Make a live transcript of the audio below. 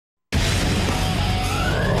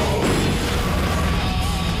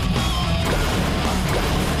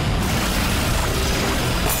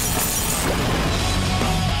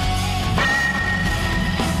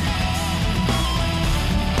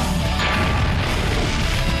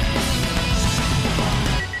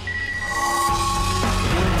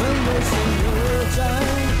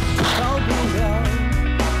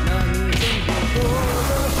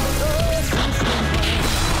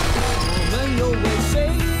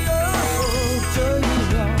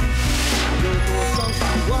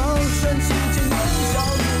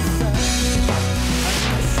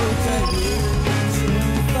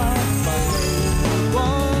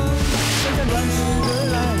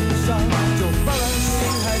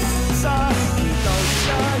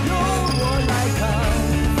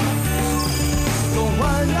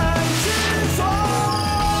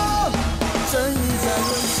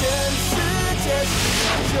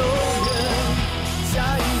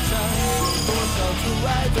爱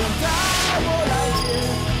等待我来接，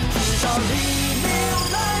直到黎明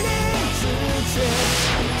来临之前，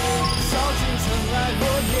烧尽尘埃落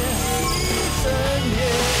叶一整夜，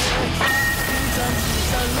一盏青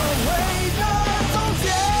山轮回的终结。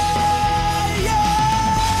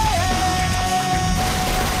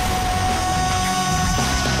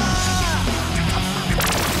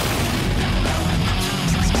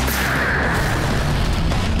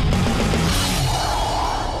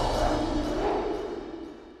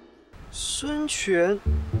孙权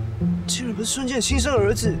竟然不是孙坚亲生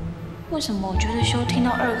儿子？为什么我觉得修听到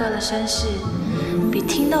二哥的身世，比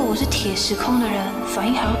听到我是铁时空的人反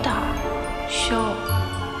应还要大？修，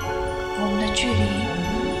我们的距离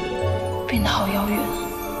变得好遥远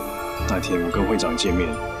啊！那天我跟会长见面，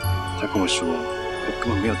他跟我说，我根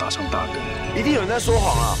本没有打伤大哥。一定有人在说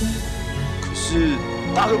谎啊！可是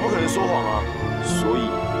大哥不可能说谎啊，所以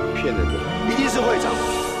骗人的一定是会长。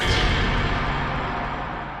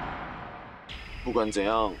不管怎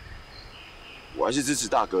样，我还是支持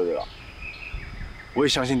大哥的啦。我也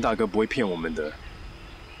相信大哥不会骗我们的。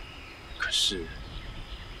可是，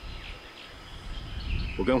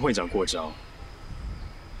我跟会长过招，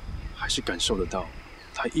还是感受得到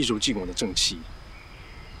他一如既往的正气。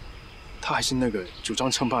他还是那个主张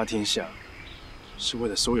称霸天下，是为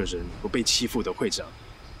了所有人不被欺负的会长。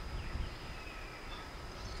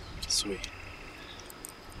所以，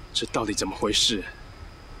这到底怎么回事？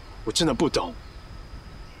我真的不懂。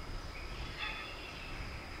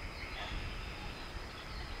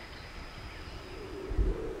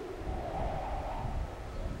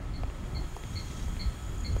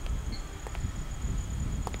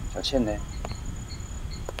小倩呢？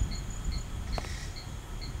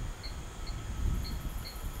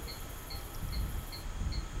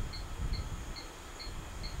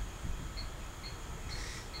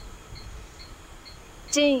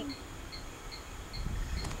静。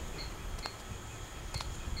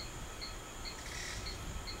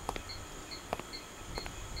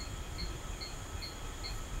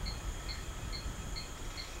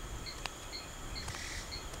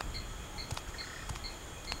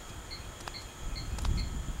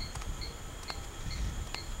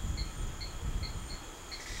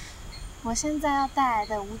我现在要带来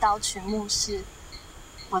的舞蹈曲目是《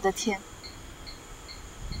我的天》。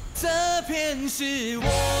这片是我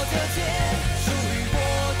的天，属于我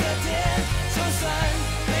的天，就算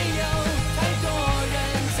没有太多人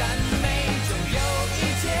赞美，总有一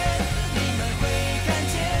天你们会看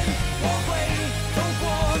见，我会透过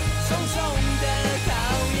重重的考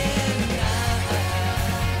验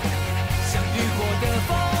像雨过的风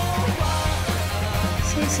光。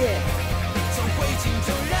谢谢。从灰烬中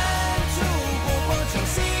燃出火光，重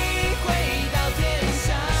新回到天上。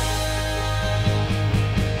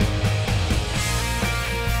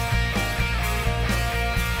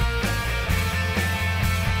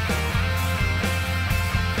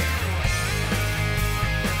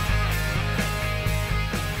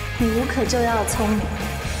你无可救药的聪明，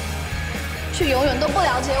却永远都不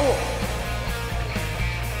了解我。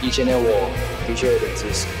以前的我的确有点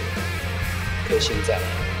自私，可现在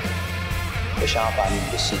我想要把你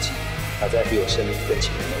们的事情摆在比我生命更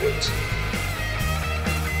前面的位置。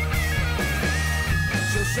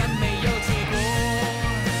就算没有结果，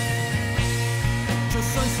就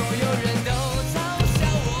算所有人都嘲笑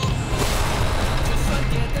我，就算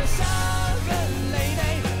跌得伤痕累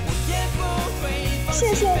累，我也不会放弃。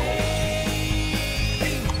谢谢你，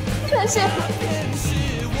谢谢。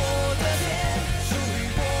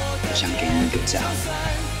我想给你一个家，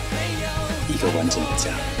一个完整的家。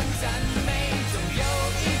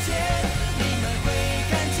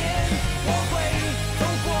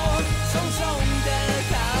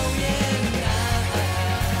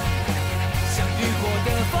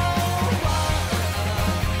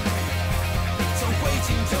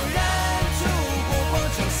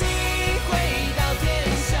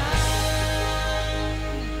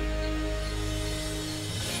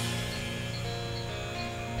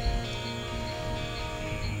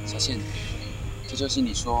小倩，这就是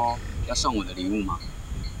你说要送我的礼物吗？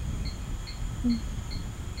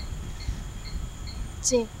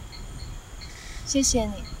静，谢谢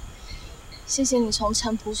你，谢谢你从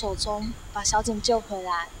陈普手中把小景救回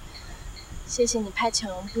来，谢谢你派潜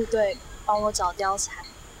龙部队帮我找貂蝉，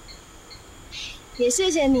也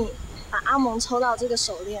谢谢你把阿蒙抽到这个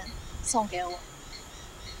手链送给我。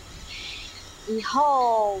以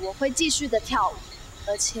后我会继续的跳舞，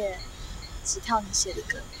而且只跳你写的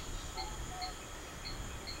歌。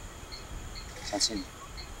小倩，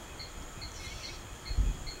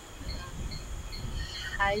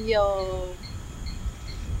还有，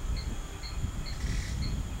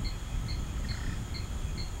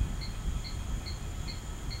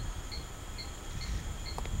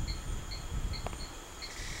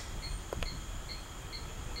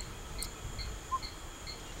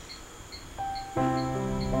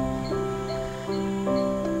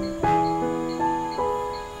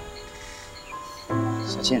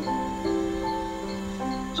小倩，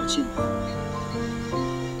小倩。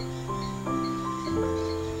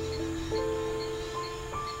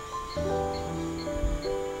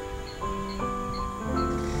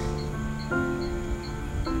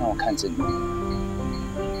 让我看着你，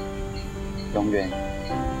永远，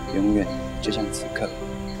永远，就像此刻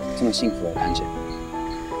这么幸福的看着你。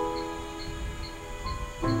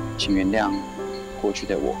请原谅过去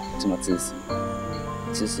的我这么自私，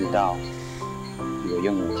自私到以为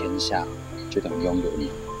拥有天下就等于拥有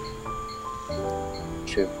你，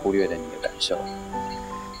却忽略了你的感受。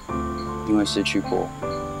因为失去过，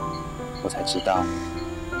我才知道，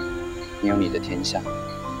没有你的天下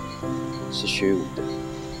是虚无的。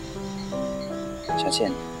 小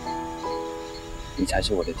倩，你才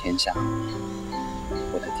是我的天下，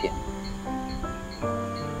我的天。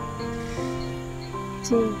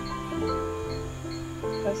静，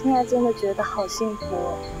我现在真的觉得好幸福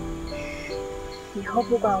哦。以后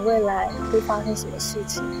不管未来会发生什么事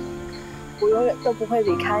情，我永远都不会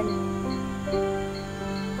离开你。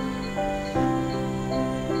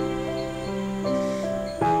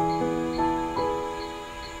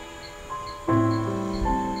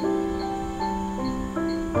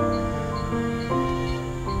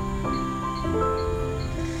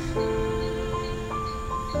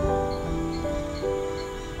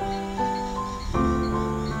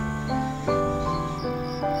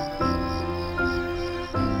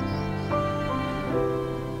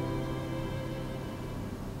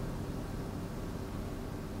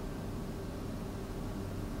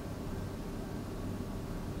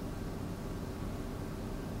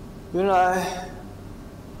 原来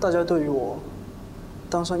大家对于我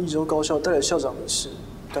当上益州高校代理校长一事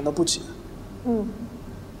感到不解。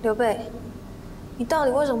刘备，你到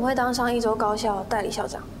底为什么会当上益州高校代理校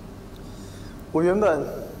长？我原本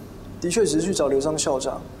的确只是去找刘璋校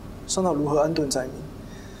长商讨如何安顿灾民，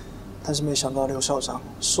但是没想到刘校长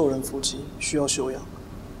受人伏击，需要休养，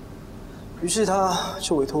于是他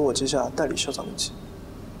就委托我接下代理校长一职。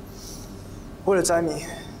为了灾民，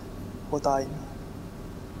我答应了。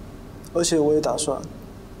 而且我也打算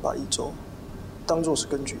把益州当作是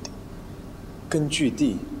根据地。根据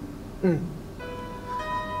地？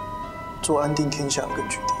做安定天下的根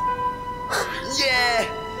据地。耶！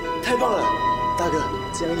太棒了，大哥，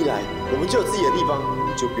这样一来，我们就有自己的地方，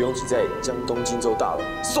就不用挤在江东荆州大楼，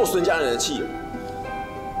受孙家人的气了。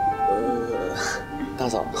大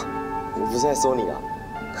嫂，我不是在说你啊。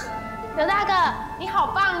刘大哥，你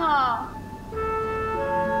好棒哦！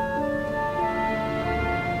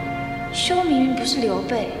 修明明不是刘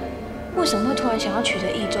备，为什么会突然想要取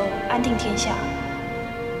得益州，安定天下？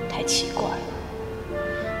太奇怪了，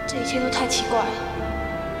这一切都太奇怪了。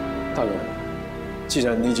大哥，既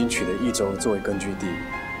然你已经取得益州作为根据地，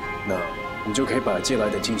那我们就可以把借来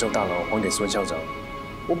的荆州大楼还给孙校长。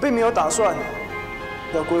我并没有打算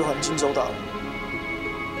要归还荆州大楼。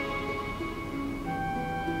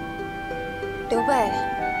刘备，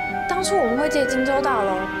当初我们会借荆州大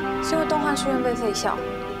楼，是因为东汉书院被废校。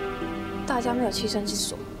 大家没有栖身之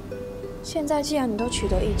所。现在既然你都取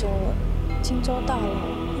得益州了，荆州大楼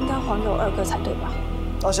应该还给我二哥才对吧？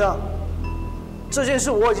阿香，这件事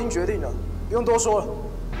我已经决定了，不用多说了。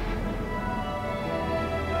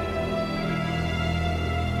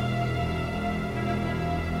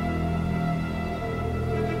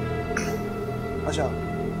阿香，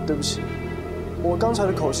对不起，我刚才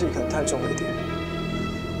的口气可能太重了一点，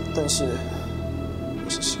但是我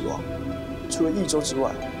是希望，除了益州之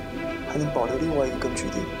外。 还能保留另外一个根据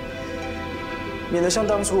地，免得像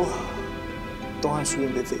当初东汉书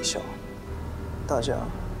院被废校，大家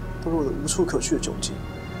都落得无处可去的窘境。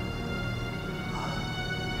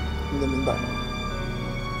你能明白吗？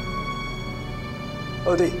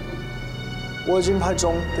二弟，我已经派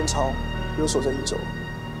钟跟超留守在益州，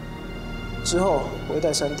之后我会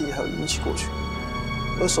带三弟还有你一起过去，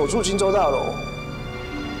而守住荆州大楼，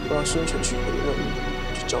我让孙权取回的任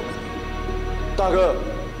务就交给你。大哥。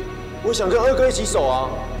 我想跟二哥一起守啊！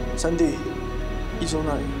三弟，益州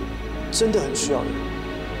那里真的很需要你，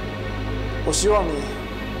我希望你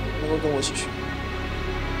能够跟我一起去。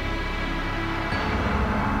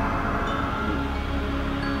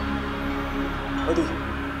二弟，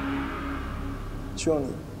希望你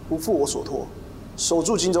不负我所托，守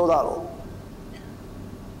住荆州大楼。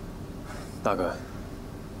大哥，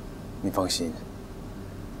你放心，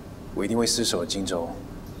我一定会死守荆州。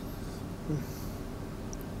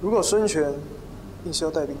如果孙权硬是要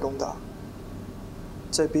带兵攻打，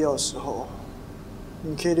在必要的时候，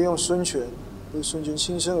你可以利用孙权为孙权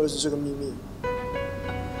亲生儿子这个秘密，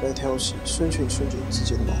来挑起孙权与孙权之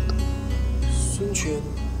间的矛盾。孙权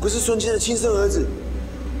不是孙坚的亲生儿子，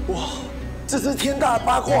哇，这是天大的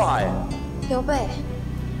八卦哎！刘备，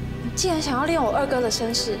你竟然想要利用我二哥的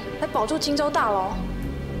身世来保住荆州大楼？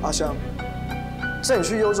阿香，在你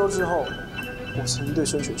去幽州之后，我曾经对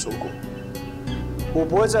孙权说过，我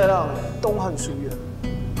不会再让东汉书院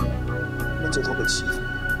闷着头被欺负。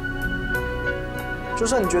就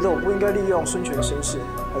算你觉得我不应该利用孙权的身世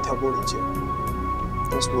来挑拨离间，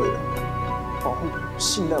但是为了保护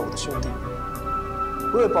信赖我的兄弟，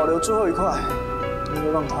为了保留最后一块能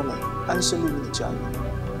够让他们安身立命的家园，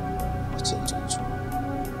我只能这么做。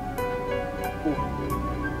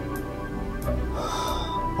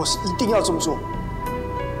我是一定要这么做。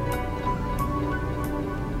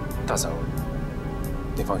大嫂，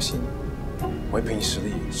你放心，我会凭实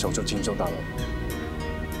力守住荆州大楼。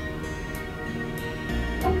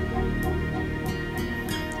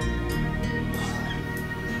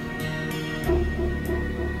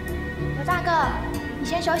刘大哥，你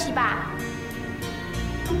先休息吧。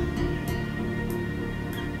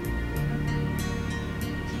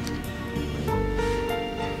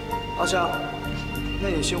阿香，那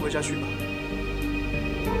你先回家去吧。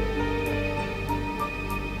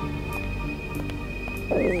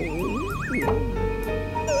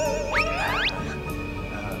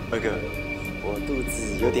二哥，我肚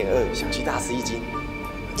子有点饿，想去大吃一惊，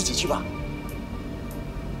一起去吧。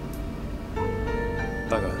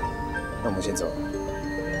大哥，那我们先走。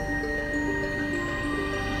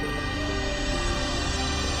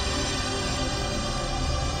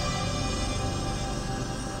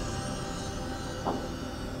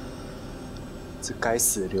这该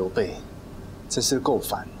死的刘备，真是够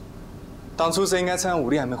烦。当初是应该趁武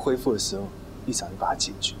力还没恢复的时候，一场就把他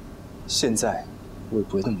解决。现在我也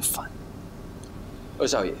不会那么烦。二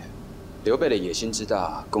少爷，刘备的野心之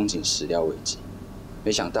大，公瑾始料未及。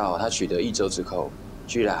没想到他取得益州之后，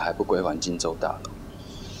居然还不归还荆州大楼。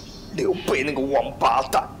刘备那个王八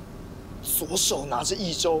蛋，左手拿着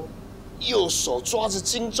益州，右手抓着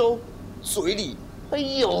荆州，嘴里还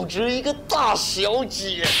咬着一个大小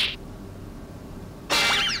姐。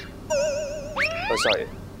二少爷，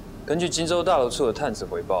根据荆州大楼处的探子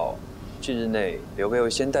回报，近日内刘备会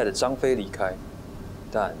先带着张飞离开，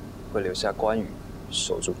但会留下关羽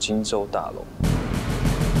守住荆州大楼。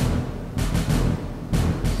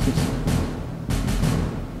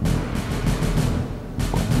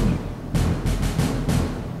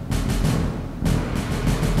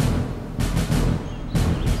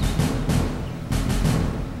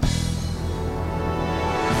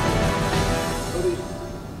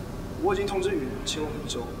我已经通知宇前往益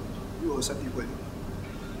州，与我和三弟会合。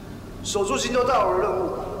守住荆州大楼的任务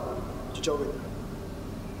就交给你了。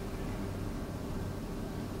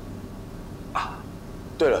啊，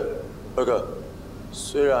对了，二哥，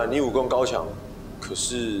虽然你武功高强，可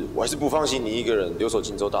是我还是不放心你一个人留守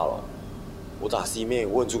荆州大楼。我打西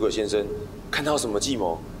面问诸葛先生，看他有什么计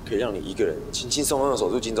谋可以让你一个人轻轻松松的守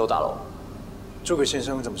住荆州大楼。诸葛先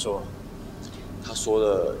生怎么说？他说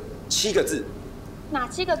了7个字。哪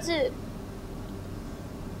7个字？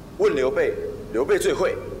问刘备，刘备最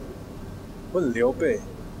会。问刘备，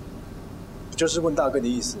不就是问大哥的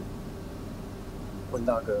意思？问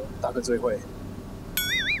大哥，大哥最会。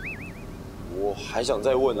我还想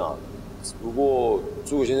再问啊，只不过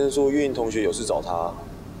诸葛先生说岳云同学有事找他，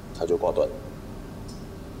他就挂断了。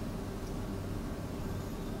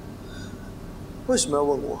为什么要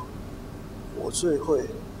问我？我最会，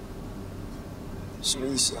什么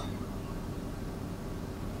意思啊？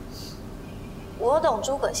我懂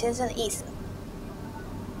诸葛先生的意思。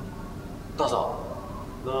大嫂，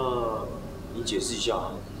那你解释一下。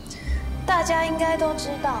大家应该都知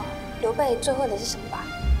道刘备最会的是什么吧？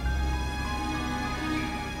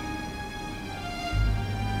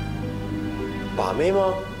把妹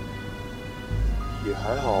吗？也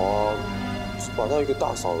还好啊，只把到一个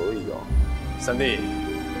大嫂而已啊。三弟，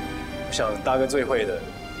我想大哥最会的，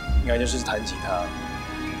应该就是弹吉他。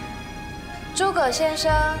诸葛先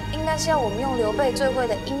生应该是要我们用刘备最会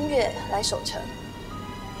的音乐来守城。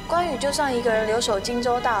关羽就算一个人留守荆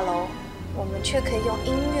州大楼，我们却可以用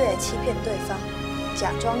音乐欺骗对方，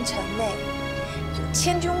假装城内有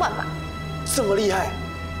千军万马。这么厉害？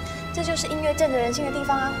这就是音乐震得人心的地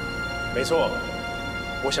方啊！没错，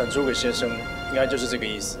我想诸葛先生应该就是这个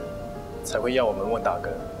意思，才会要我们问大哥，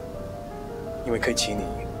因为可以请你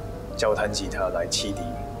教我弹吉他来欺敌。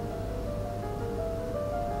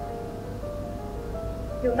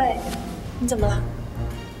刘备，你怎么了？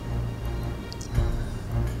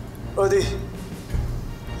二弟，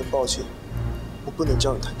很抱歉，我不能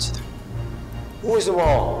教你弹吉他。为什么？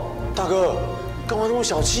大哥，你干嘛那么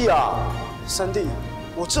小气啊？三弟，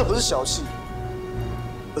我这不是小气，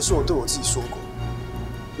而是我对我自己说过，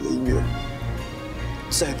我的音乐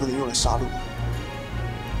再也不能用来杀戮。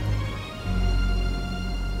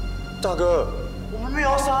大哥，我们没有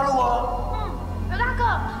要杀戮啊。刘大哥，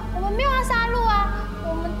我们没有要杀戮啊，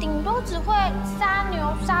我们顶多只会杀牛、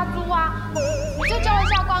杀猪啊，你就教一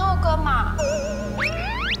下关二哥嘛。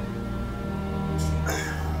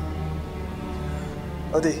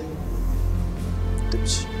二弟，对不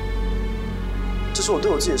起，这是我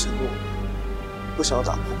对我自己的承诺，不想要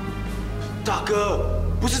打破。大哥，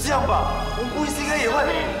不是这样吧？我们不一定应该也会。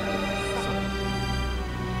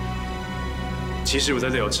其实我在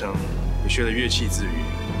柳城也学了乐器自娱，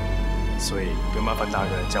所以不用麻烦大哥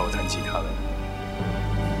教我弹吉他了。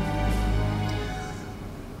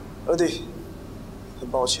二弟，很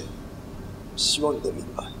抱歉，希望你能明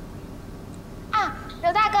白。啊，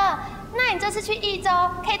刘大哥，那你这次去益州，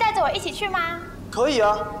可以带着我一起去吗？可以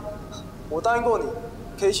啊，我答应过你，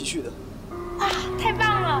可以一起去的。哇，太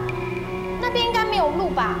棒了！那边应该没有路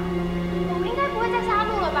吧？我们应该不会再杀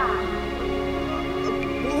戮了吧？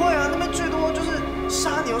不会啊，那边最多就是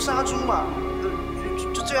杀牛杀猪嘛，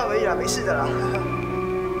就这样而已啦，没事的啦。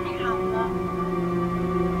好了。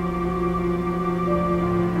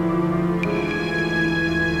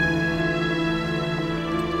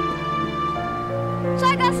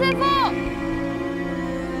帅哥师傅，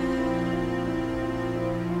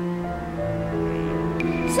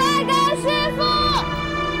帅哥师傅，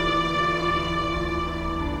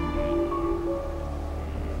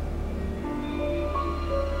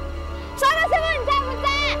帅哥师傅，你在不在？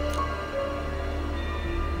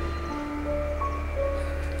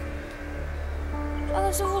帅哥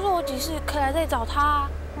师傅说我几时可以来这里找他啊？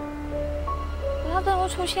他真的会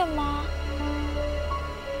出现吗？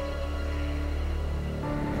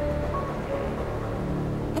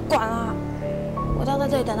不管啦，我都要在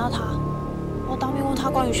这里等到他。我当面问他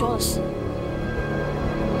关于修的事。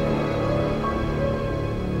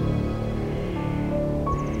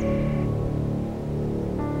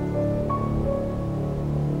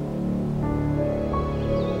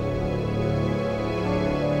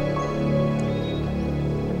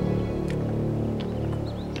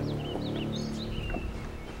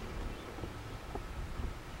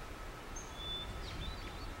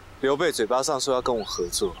刘备嘴巴上说要跟我合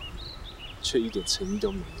作，却一点诚意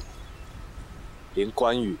都没有，连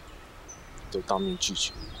关羽都当面拒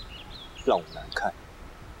绝，让我难看。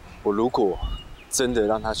我如果真的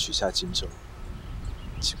让他取下荆州，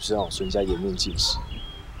岂不是让我孙家颜面尽失？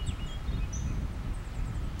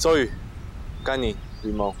周瑜、甘宁、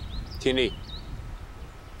吕蒙，听令，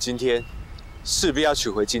今天势必要取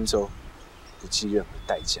回荆州，不计任何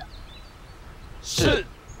代价。是。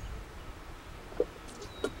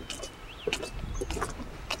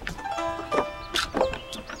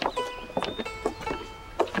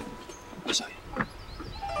二少爷，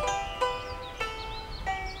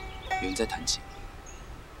有人在弹琴。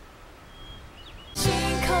星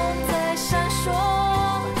空在闪烁，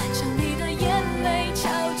像你的眼泪悄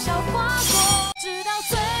悄划过，直到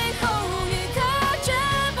最后一刻绝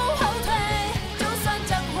不后退。就算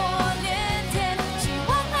战火连天，希望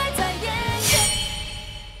还在眼前。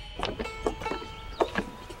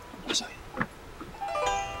二少爷，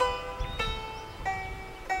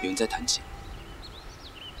有人在弹琴。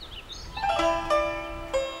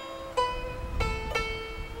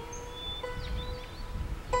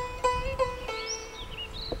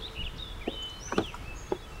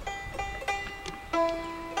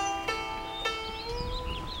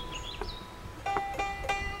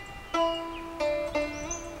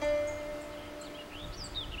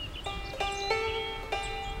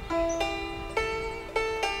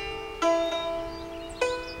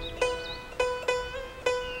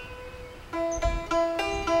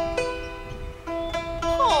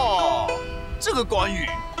这个关羽，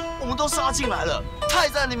我们都杀进来了，他还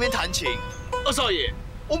在那边弹琴。二少爷，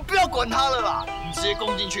我们不要管他了啦，我们直接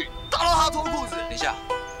攻进去，打到他脱裤子。等一下，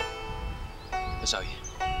二少爷，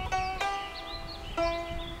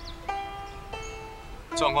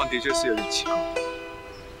状况的确是有点奇怪。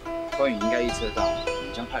关羽应该预测到我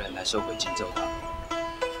们将派人来收回荆州大楼，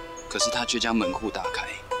可是他却将门户打开，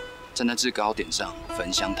站在制高点上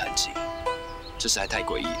焚香弹琴，这实在太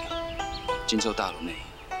诡异了。荆州大楼内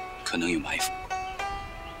可能有埋伏。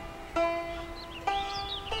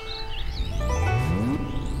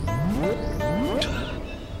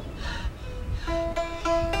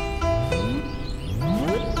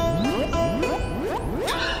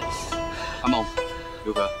阿蒙，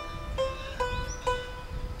如何？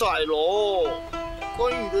歹楼，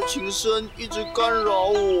关羽的琴声一直干扰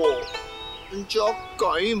我，人家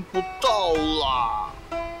感应不到啦。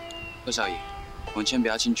二少爷，我们先不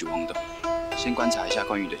要轻举妄动，先观察一下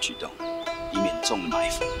关羽的举动，以免中了埋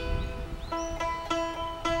伏。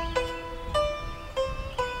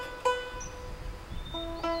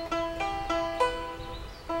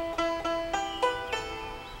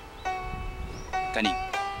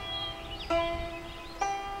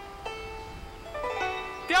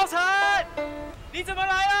貂蝉，你怎么来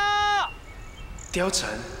了？貂蝉？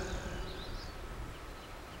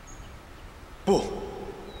不，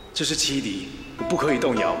这是欺敌，我不可以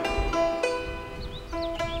动摇。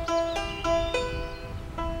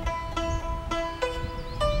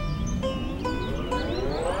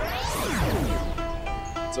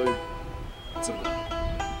周瑜，怎么了？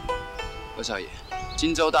二少爷，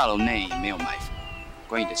荆州大楼内没有埋伏，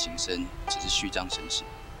关羽的情深只是虚张声势。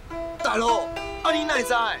大佬，你哪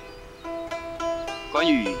在？关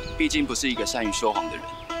羽毕竟不是一个善于说谎的人，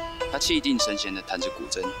他气定神闲地弹着古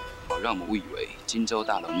筝，好让我们误以为荆州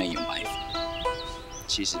大楼内有埋伏。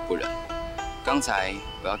其实不然，刚才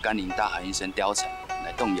我要甘霖大喊一声貂蝉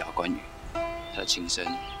来动摇关羽，他的情深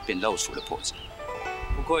便露出了破绽。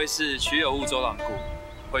不愧是曲有误周郎顾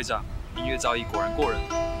会长，音乐造诣果然过人。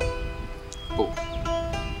不，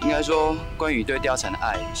应该说关羽对貂蝉的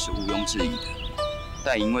爱是毋庸置疑的，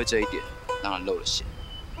但因为这一点，当然露了馅。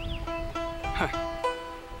哼，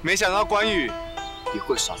没想到关羽也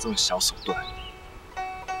会耍这种小手段。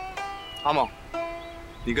阿猛，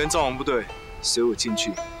你跟众王部队随我进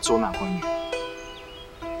去捉拿关羽。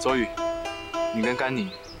周瑜，你跟甘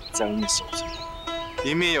宁在外面守着，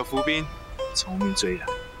以免有伏兵从后面追来。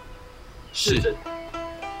是。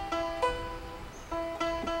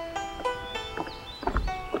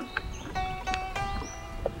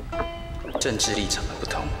政治立场的不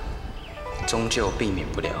同，终究避免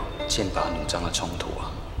不了剑拔弩张的冲突啊！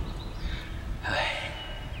唉。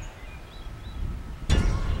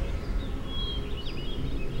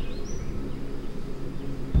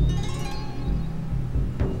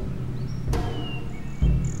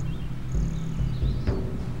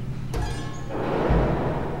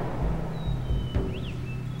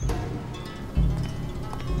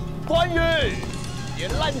关羽，你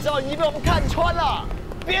的烂招已经被我们看穿了。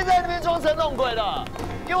别在那边装神弄鬼了，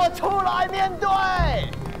给我出来面对！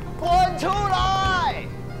滚出来！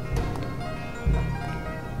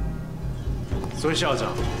孙校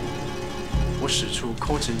长，我使出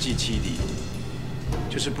空城计欺敌，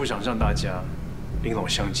就是不想让大家兵戎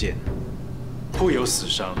相见，互有死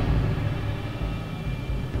伤。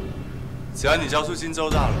只要你交出荆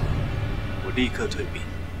州大楼，我立刻退兵。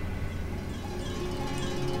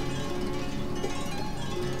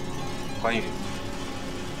关羽。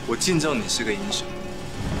我敬重你是个英雄，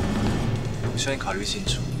我希望你考虑清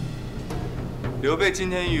楚。刘备今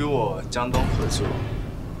天与我江东合作，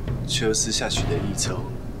却又私下取得益州，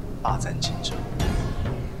霸占荆州，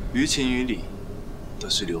于情于理都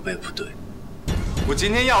是刘备不对。我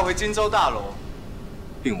今天要回荆州大楼，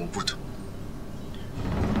并无不妥。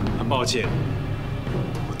很抱歉，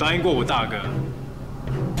我答应过我大哥，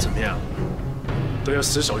怎么样，都要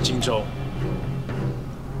死守荆州。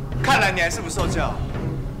看来你还是不受教。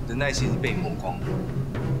你的耐心已经被你磨光了。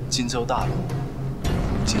荆州大楼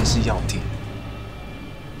今天是要定。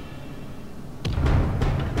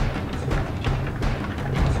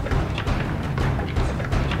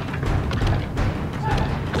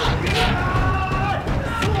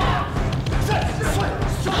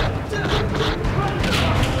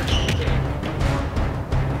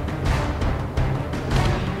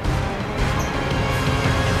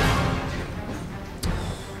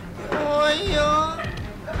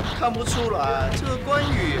看不出来，这个关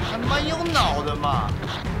羽还蛮有脑的嘛。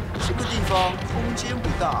这个地方空间不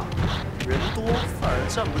大，人多反而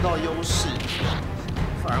占不到优势，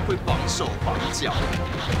反而会绑手绑脚。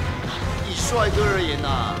以帅哥而言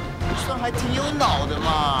啊，算还挺有脑的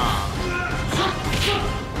嘛。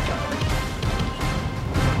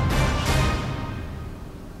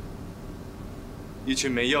一群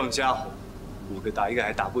没用的家伙，5个打1个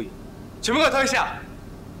还打不赢，全部给我退下！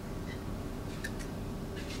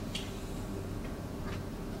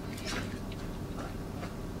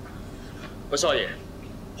二少爷，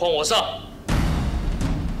换我上。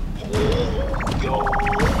有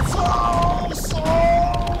操守。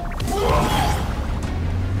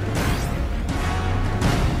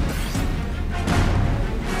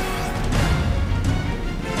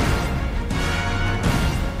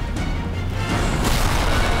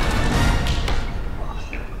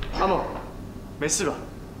阿猛，没事吧？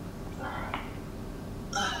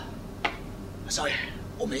少爷，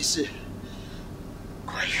我没事。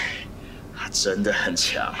关羽。他真的很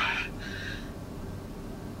强。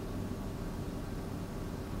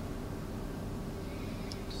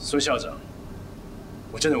孙校长，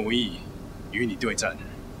我真的无意与你对战。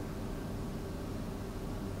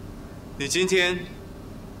你今天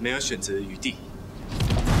没有选择余地。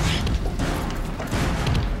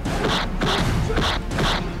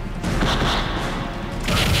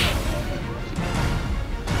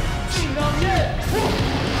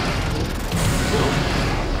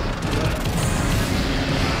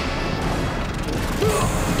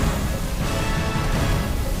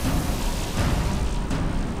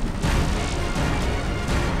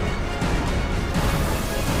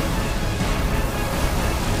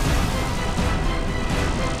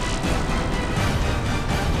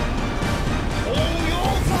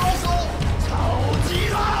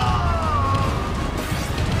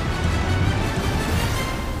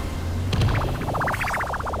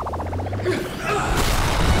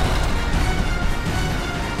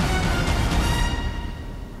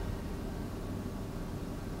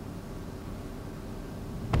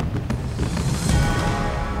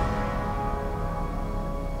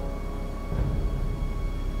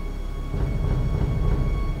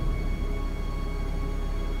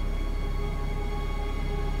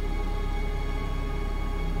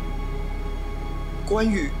关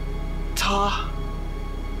羽，他。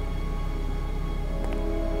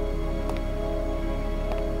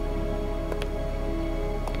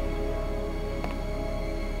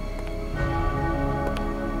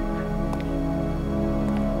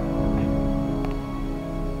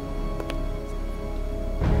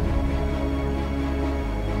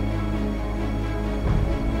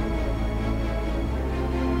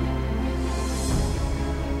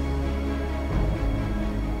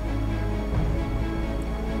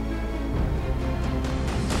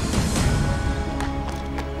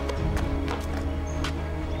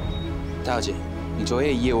 大姐，你昨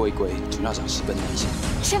夜一夜未归，准校长十分担心。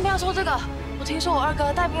先不要说这个，我听说我二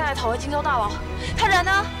哥带兵来讨回荆州大楼，他人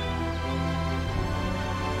呢？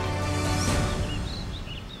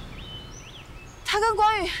他跟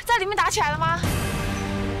关羽在里面打起来了吗？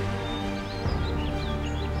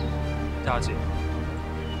大姐，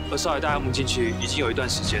二少爷带他们进去已经有一段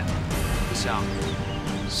时间，我想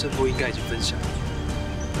胜负应该已经分享。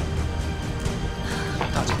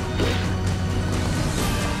大姐。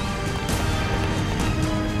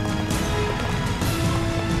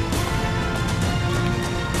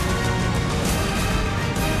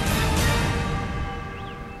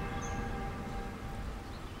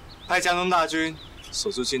 派江东大军守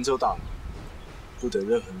住荆州大楼，不得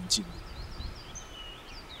任何人进入。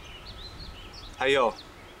还有，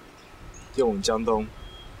用我们江东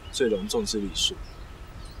最隆重之礼数，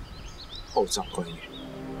厚葬关羽。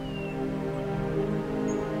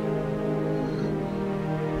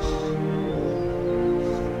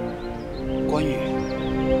关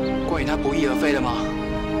羽他不翼而飞了吗？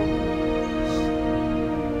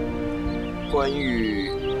关羽。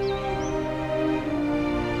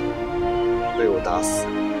 被我打死。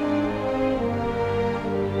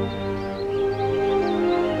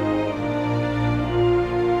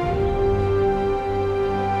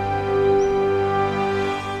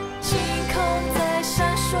星空在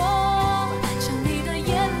闪烁，城里的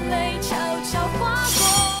眼泪悄悄划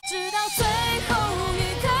过，直到最后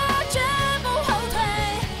一刻绝不后退。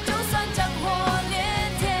就算战火连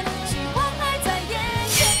天，希望还在眼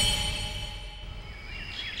前。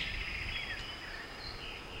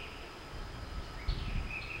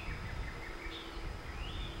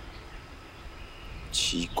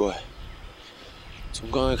 奇怪，从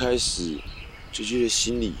刚才开始就觉得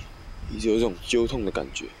心里一直有一种揪痛的感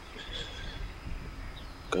觉，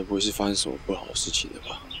该不会是发生什么不好的事情了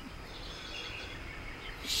吧？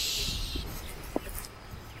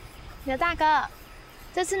刘大哥，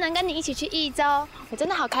这次能跟你一起去益州，我真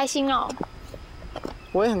的好开心哦。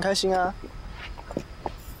我也很开心啊。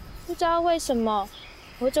不知道为什么，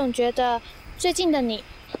我总觉得最近的你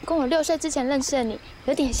跟我6岁之前认识的你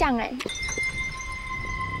有点像哎。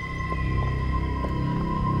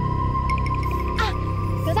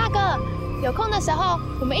 刘大哥，有空的时候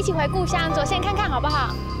我们一起回故乡左线看看好不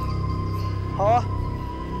好？好啊，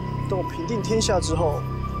等我平定天下之后，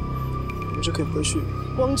我们就可以回去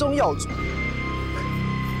光宗耀祖。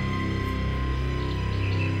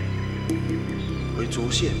回涿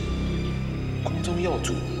县，光宗耀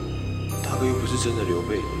祖，大哥又不是真的刘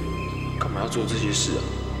备，干嘛要做这些事啊？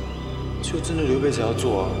只有真的刘备才要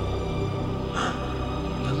做啊！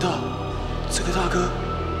难道这个大哥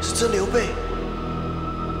是真刘备？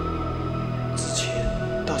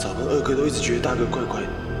 大嫂跟二哥都一直觉得大哥怪怪的，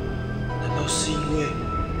难道是因为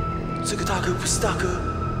这个大哥不是大哥？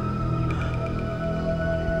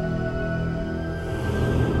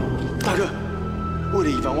大哥，为了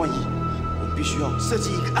以防万一，我们必须要设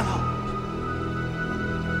计一个暗号。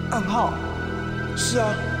暗号？是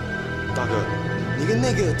啊，大哥，你跟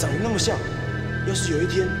那个长得那么像，要是有一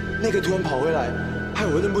天那个突然跑回来，害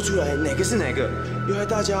我认不出来哪个是哪个，又害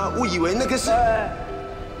大家误以为那个是……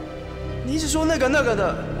你一直说那个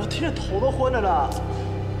的，我听得头都昏了啦！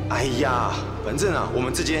哎呀，反正啊，我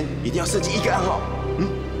们之间一定要设计一个暗号。嗯，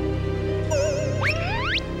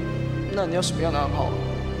那你要什么样的暗号？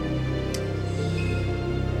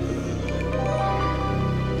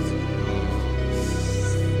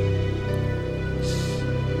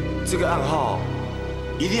这个暗号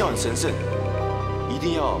一定要很神圣，一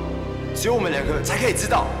定要只有我们2个才可以知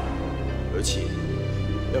道，而且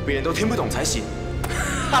要别人都听不懂才行。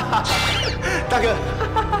 大哥，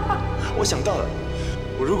我想到了，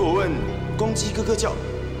我如果问公鸡咯咯叫，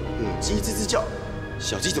母鸡吱吱叫，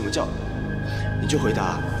小鸡怎么叫，你就回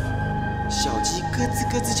答小鸡咯吱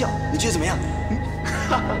咯吱叫，你觉得怎么样？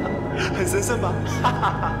很神圣吧？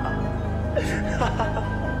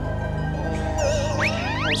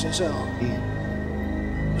好神圣啊！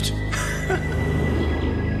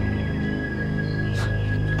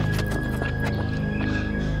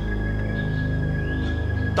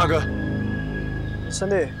大哥，三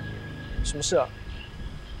弟，什么事啊？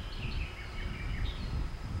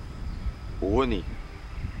我问你，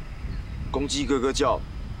公鸡咯咯叫，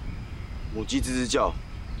母鸡吱吱叫，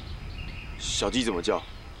小鸡怎么叫？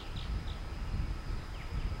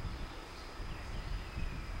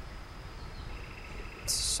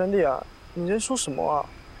三弟啊，你在说什么啊？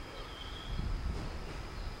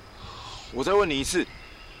我再问你一次，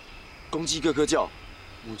公鸡咯咯叫，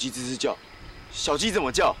母鸡吱吱叫，小鸡怎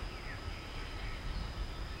么叫？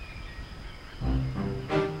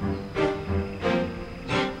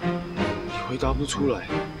你回答不出来。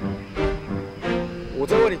我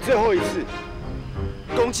再问你最后一次，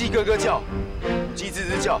公鸡咯咯叫，母鸡吱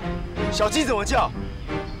吱叫，小鸡怎么叫？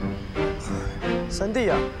三弟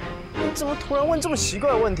啊，你怎么突然问这么奇怪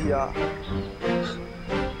的问题啊？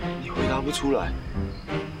你回答不出来。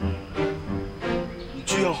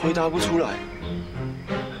居然回答不出来！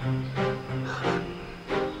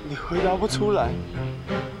你回答不出来！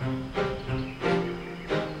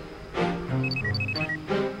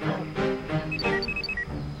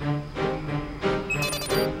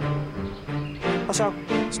阿香，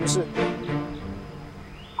什么事？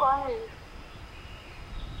关羽，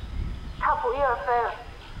他不翼而飞了。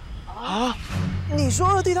啊！你说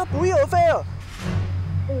二弟他不翼而飞了？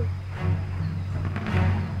嗯。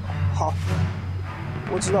好。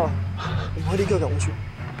我知道了，我们会立刻赶过去。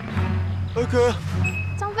二哥，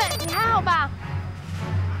张飞，你还好吧？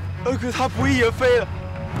二哥他不翼而飞了，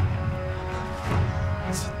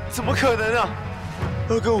怎么可能啊？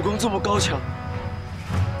二哥武功这么高强，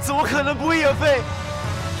怎么可能不翼而飞？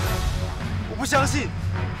我不相信，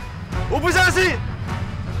我不相信！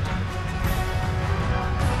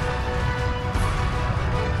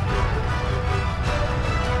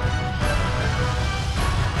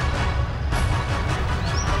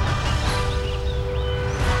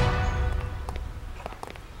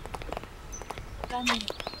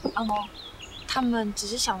阿嬷，他们只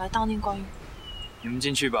是想来悼念关羽。你们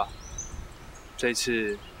进去吧，这一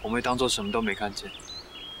次我们会当做什么都没看见。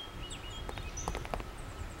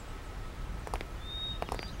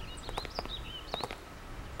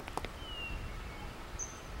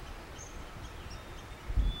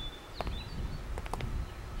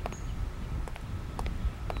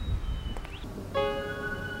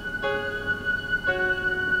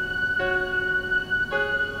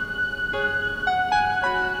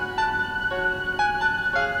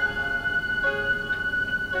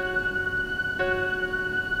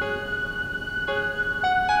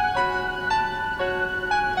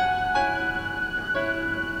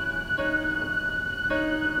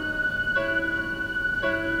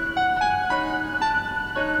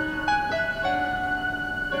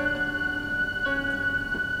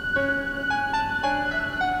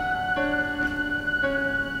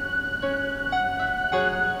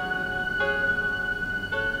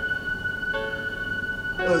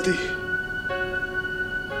二弟，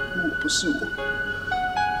如果不是我，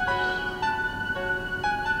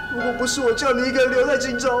如果不是我叫你一个人留在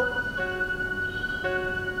荆州，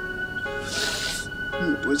你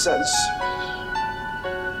也不会战死。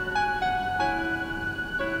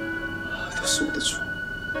都是我的错，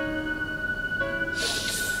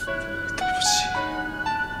对不起。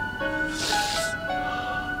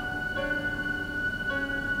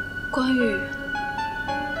关羽。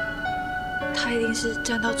他一定是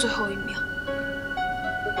站到最后一秒。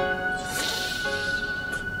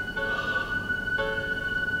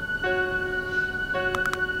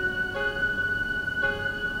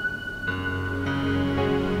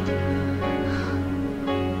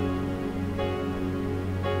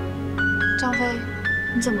张飞，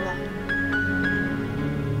你怎么了？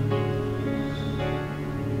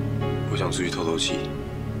我想出去透透气。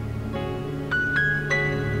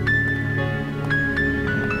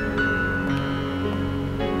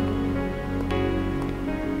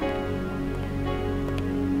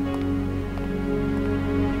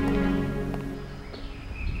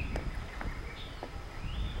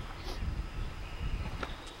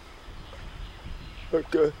二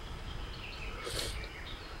哥，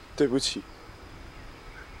对不起，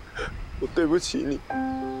我对不起你。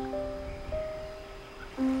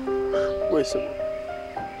为什么？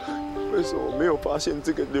为什么我没有发现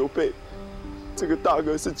这个刘备，这个大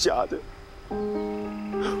哥是假的？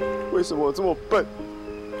为什么我这么笨？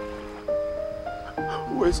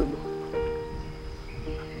为什么？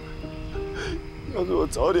要是我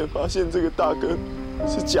早点发现这个大哥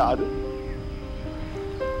是假的，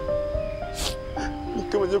你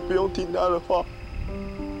根本就不用听他的话，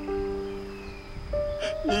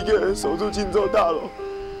一个人守住荆州大楼，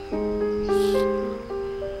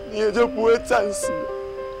你也就不会战死了。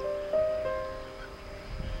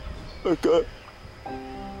二哥，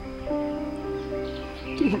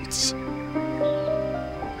不起，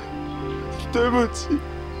对不起，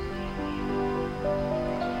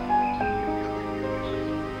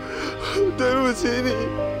对不起你，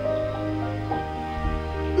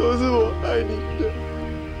都是我害你的。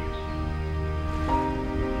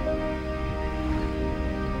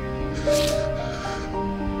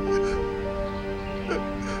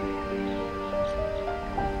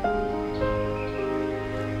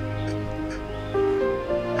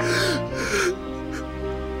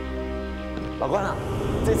老关啊，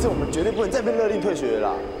这次我们绝对不能再被勒令退学了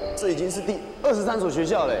啦！这已经是第23所学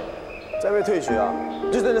校嘞，再被退学啊，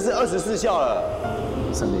就真的是24校了。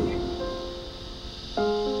三弟，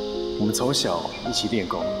我们从小一起练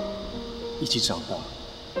功，一起长大，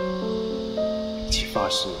一起发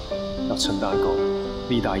誓要成大功、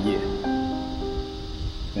立大业。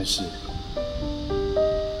但是，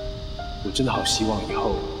我真的好希望以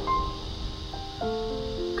后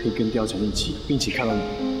可以跟雕成一起，并且看到你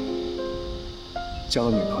交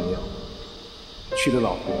了女朋友，娶了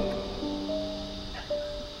老婆，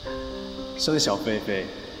生了小菲菲，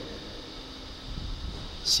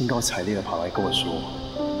兴高采烈的跑来跟我说：“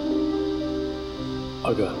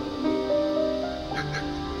二哥，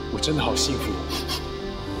我真的好幸福。”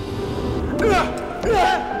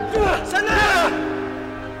三弟，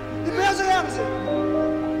你不要这个样子，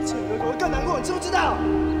这样哥哥会更难过，你知不知道？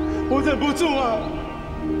我忍不住啊！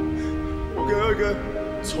我跟二哥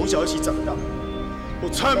从小一起长大。我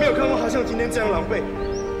从来没有看过他像今天这样狼狈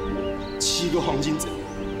，7个黄金贼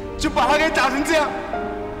就把他给打成这样。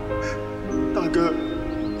大哥，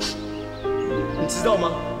你知道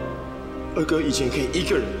吗？二哥以前可以一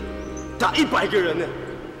个人打100个人呢，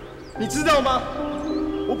你知道吗？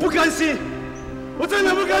我不甘心，我真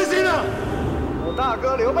的不甘心啊！我大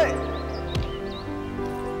哥刘备，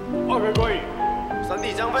二哥关羽，三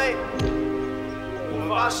弟张飞，我们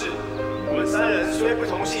发誓，我们3人虽不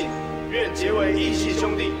同姓，愿结为义气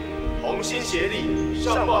兄弟，同心协力，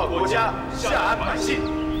上报国家，下安百姓。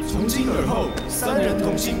从今而后，3人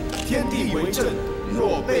同心，天地为证。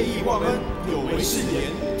若背义忘恩，有违誓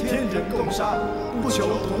言，天人共杀。不求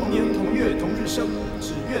同年同月同日生，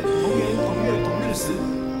只愿同年同月同日死。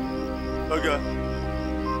二哥，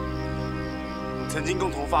我们曾经共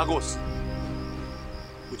同发过誓，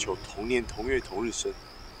不求同年同月同日生，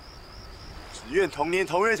只愿同年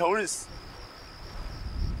同月同日死。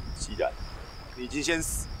既然你已经先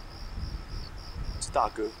死，是大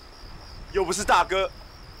哥，又不是大哥，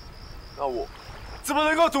那我怎么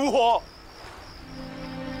能够独活？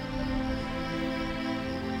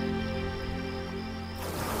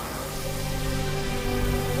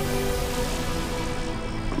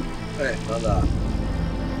哎，长长，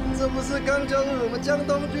这不是刚加入我们江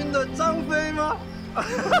东军的张飞吗？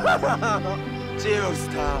就是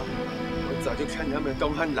他，我早就看他们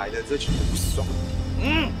东汉来的这群人不爽。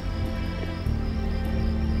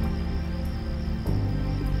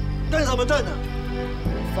瞪什么瞪啊？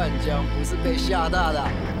范江不是被吓大的，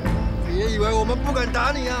别以为我们不敢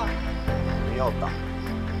打你啊！你要打，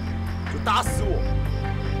就打死我，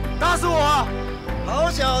打死我啊！好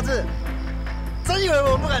小子，真以为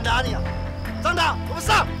我们不敢打你啊？张导，我们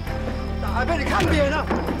上！打还被你看扁了，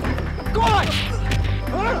过来！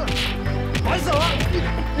还手啊！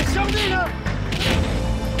你兄弟呢？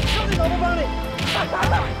兄弟怎么不帮你？张飞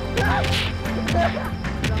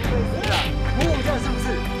死了，补武将是不是？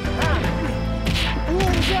补武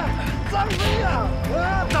将，张飞啊！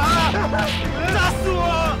打死我！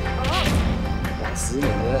打死你！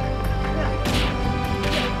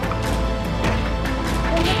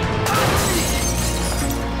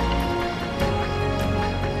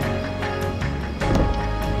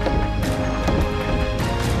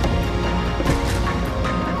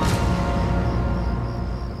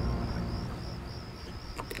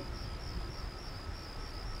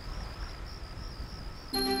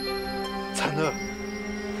惨了，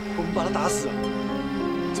我们把他打死了，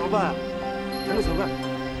怎么办啊？还能怎么办？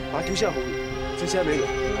把他丢下湖里，趁现在没人，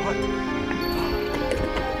赶快！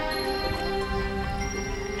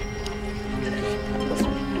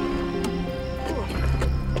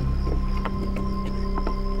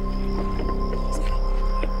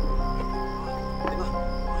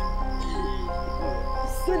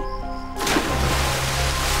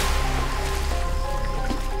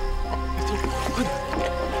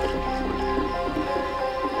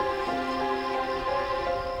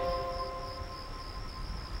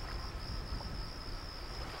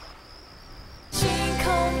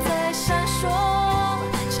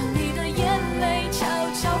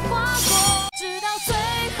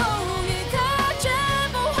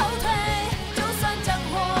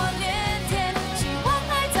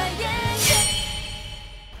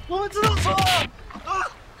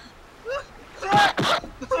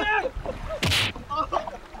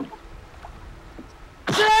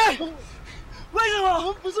为什么？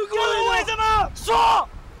我们不是故意的。为什么？说！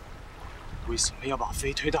为什么要把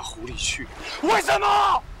飞推到湖里去？为什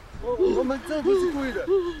么？我们真的不是故意的。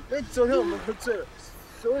昨天我们喝醉了，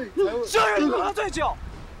所以才会。所以你们喝醉酒，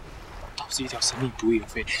导致一条生命不翼而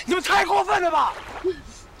飞。你们太过分了吧！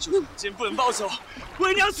就算今天不能报仇，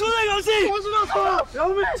为娘出这口气。我知道错了，不要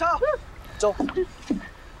命！走，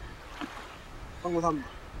放过他们吧。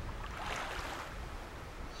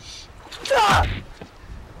啊！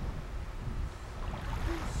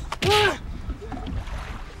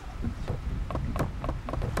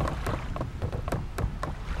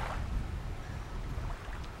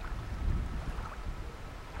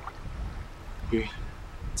云，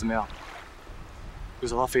怎么样？有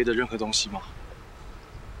找到飞的任何东西吗？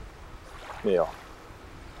没有，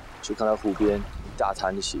就看到湖边一大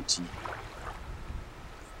滩的血迹，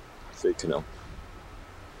所以可能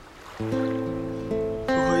不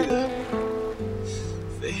会的，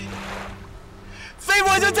飞不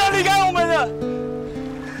会就这样离开我们的。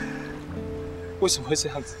为什么会这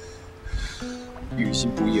样子？鱼已经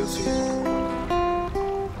不翼而飞了，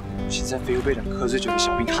现在飞又被2个喝醉酒的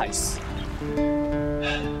小兵害死，真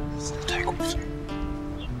的太过分了，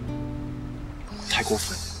太过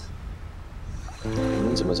分了。你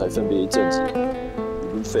们怎么才分别一阵子，鱼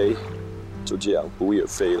跟飞就这样不翼而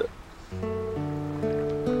飞了？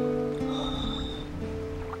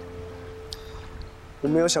我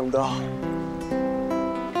没有想到，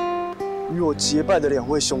与我结拜的2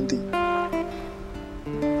位兄弟，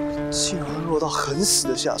竟然会落到横死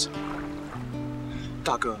的下场。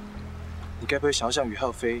大哥，你该不会想要像雨还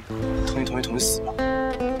有飞同日死吧？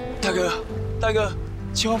大哥，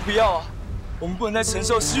千万不要啊！我们不能再承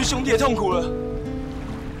受失去兄弟的痛苦了。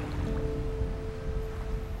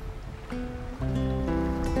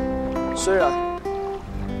虽然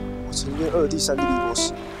我曾跟2弟、3弟立过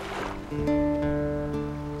誓，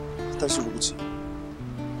但是如今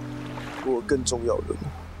我有更重要的任务。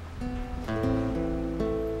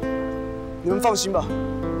你们放心吧，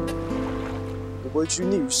我不会拘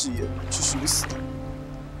泥于誓言去寻死的。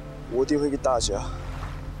我一定会跟大家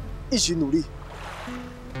一起努力，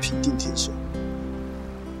平定天下。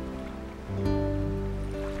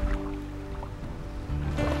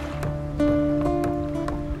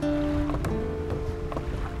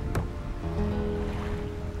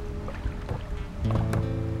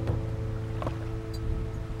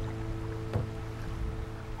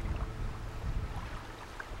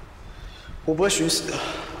我不会寻死的，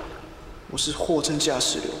我是货真价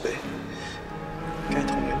实刘备。该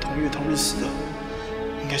同年同月同日死的，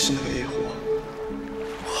应该是那个 A 货。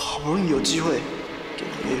我好不容易有机会给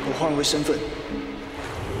那个 A 货换回身份。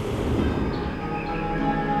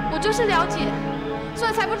我就是了解，所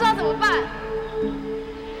以才不知道怎么办。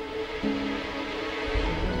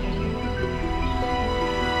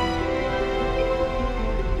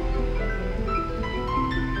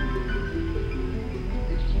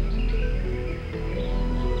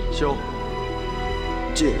兄，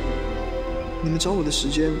姐，你们找我的时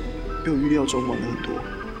间比我预料中晚了很多。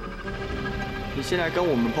你先来跟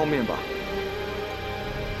我们碰面吧。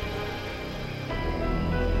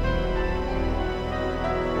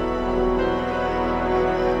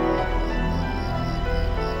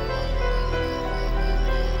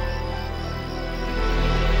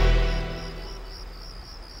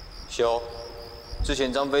兄，之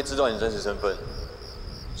前张飞知道你的真实身份，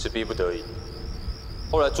是逼不得已。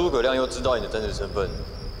后来诸葛亮又知道你的真实身份，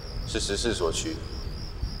是时势所趋。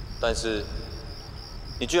但是，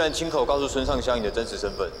你居然亲口告诉孙尚香你的真实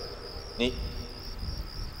身份，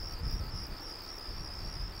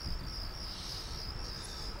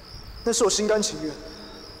那是我心甘情愿。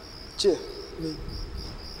姐，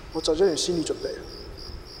我早就有心理准备了。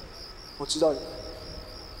我知道你们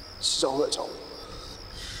迟早会来找我，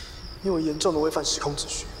因为我严重的违反时空秩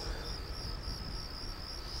序。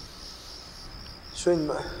所以你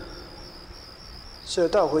们是来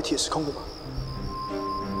带我回铁时空的吗？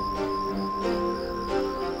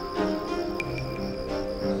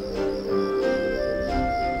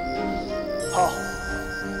好，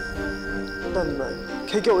那你们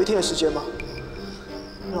可以给我1天的时间吗？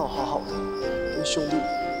让我好好的跟兄弟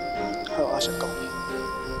还有阿香告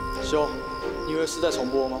别。兄，你以为是在重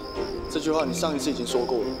播吗？这句话你上一次已经说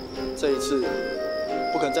过了，这一次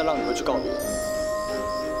不可能再让你回去告别。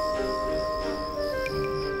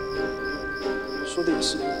说的也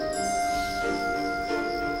是，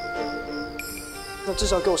那至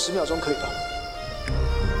少给我10秒钟可以吧？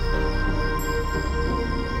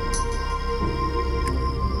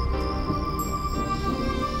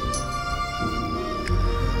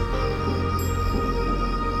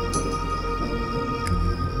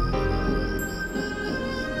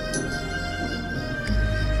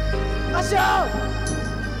香，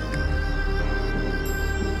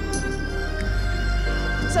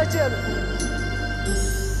再见了，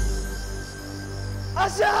阿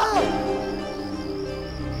香，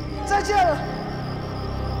再见了，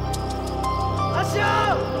阿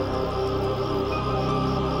香，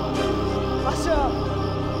阿香，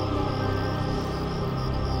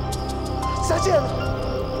再见了。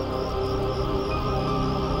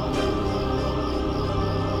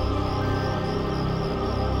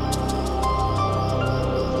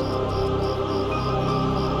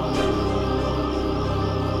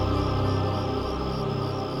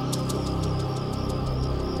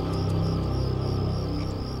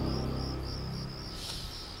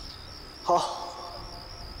 好，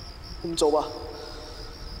我们走吧。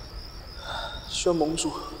希望盟主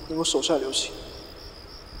能够手下留情。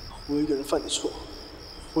我一个人犯的错，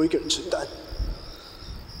我一个人承担，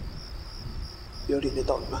不要连累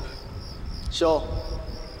到你们。修，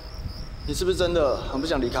你是不是真的很不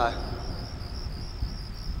想离开？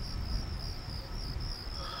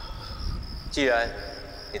既然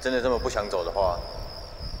你真的这么不想走的话，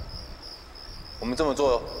我们这么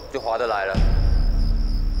做就划得来了。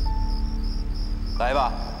 来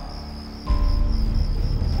吧，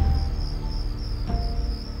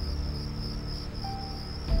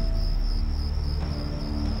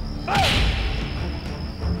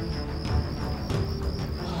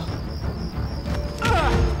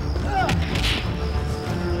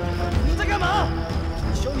你在干嘛？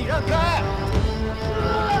兄弟，让开！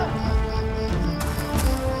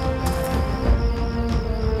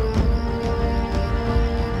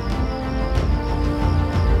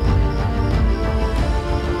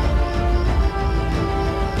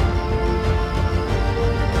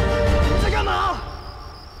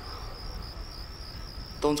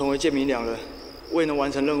东崇为建民两人未能完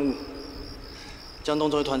成任务，将东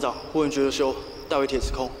崇的团长忽然觉得修带回铁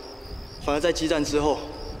时空，反而在激战之后，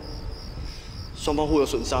双方互有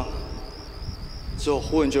损伤，之后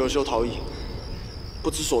忽然觉得修逃逸，不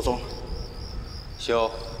知所踪。修，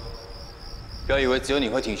不要以为只有你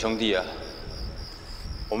会挺兄弟啊，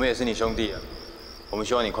我们也是你兄弟啊，我们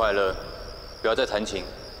希望你快乐，不要再谈情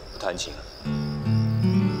不谈情。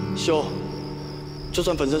修，就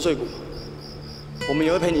算粉身碎骨。 我们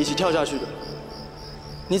也会陪你一起跳下去的。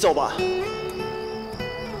你走吧。你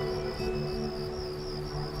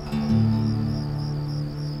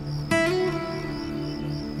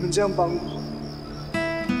们这样帮我，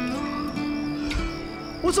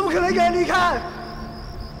我怎么可能敢离开？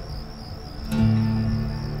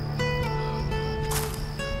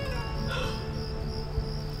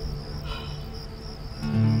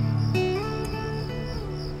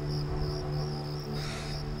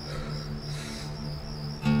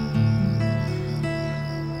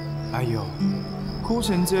哎呦，哭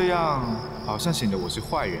成这样，好像显得我是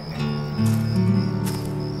坏人呢。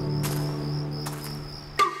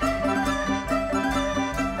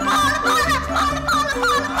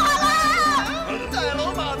带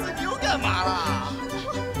老马子，你又干嘛啦？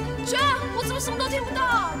学长，我怎么什么都听不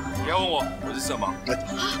到？不要问我，我是什么？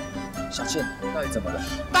小倩，到底怎么了？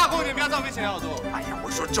大过年不要照片前要做。哎呀，我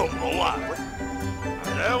说仲谋啊，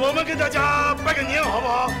来，我们跟大家拜个年好不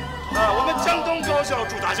好？我们江东高校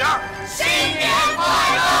祝大家新年快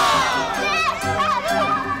乐！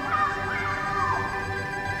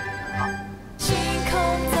星空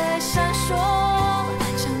在闪烁，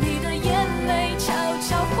像你的眼泪悄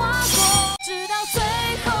悄划过，直到最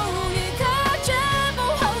后一刻绝不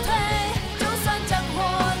后退。就算战火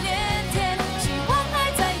连天，希望还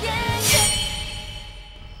在眼前。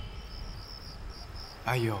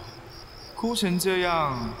哎呦，哭成这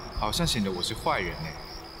样，好像显得我是坏人呢。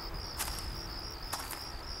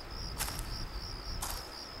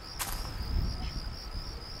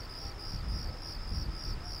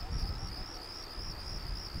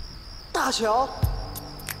 大乔，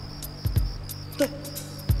对，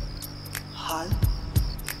喊，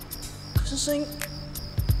可是声音，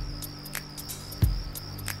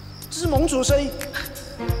这是盟主的声音，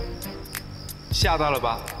吓到了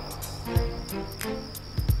吧？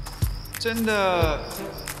真的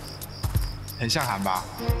很像韩吧？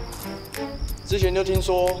之前就听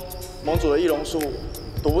说盟主的翼龙术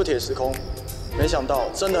夺不铁时空，没想到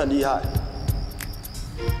真的很厉害。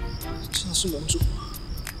真的是盟主。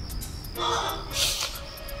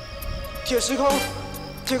 铁时空，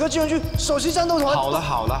铁哥救援军首席战斗团。好了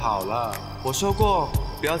好了好了，我说过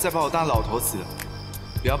不要再把我当老头子了，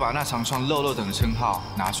不要把那长窗漏漏等的称号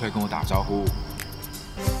拿出来跟我打招呼。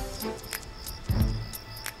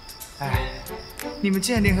哎，你们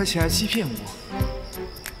竟然联合起来欺骗我！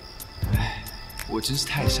哎，我真是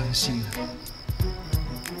太伤心了。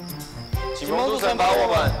请盟主惩罚我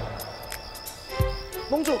们。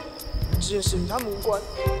盟主，这件事与他们无关，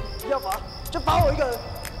要罚就罚我一个人。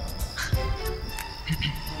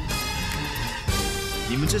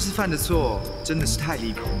你们这次犯的错真的是太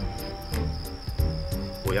离谱，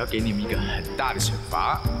我要给你们一个很大的惩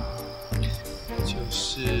罚，就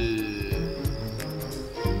是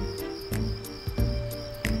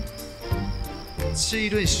吃一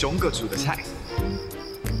顿熊哥煮的菜。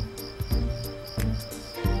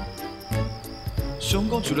熊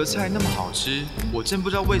哥煮的菜那么好吃，我真不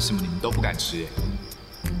知道为什么你们都不敢吃。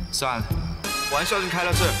算了，玩笑就开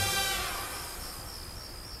到这。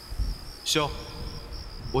修，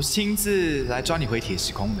我是亲自来抓你回铁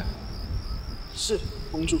时空的。是，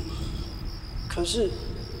盟主。可是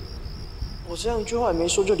我这样一句话也没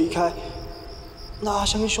说就离开，那阿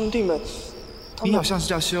香跟兄弟们，你好像是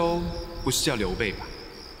叫修，不是叫刘备吧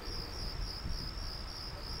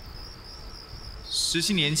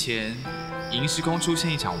？17年前，银时空出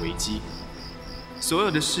现一场危机，所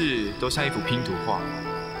有的事都像一幅拼图画。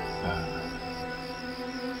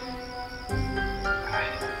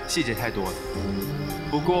细节太多了。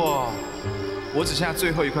不过，我只剩下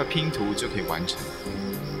最后一块拼图就可以完成。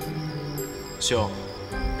修，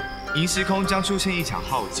银时空将出现一场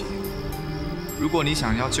浩劫。如果你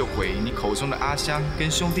想要救回你口中的阿香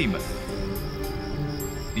跟兄弟们，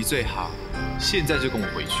你最好现在就跟我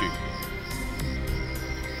回去。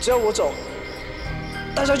只要我走，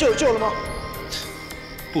大家就有救了吗？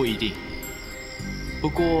不一定。不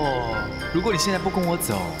过，如果你现在不跟我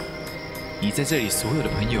走，你在这里所有的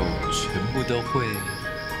朋友全部都会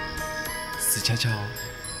死翘翘。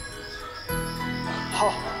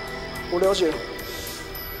好，我了解了。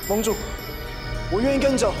盟主，我愿意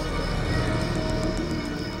跟你走。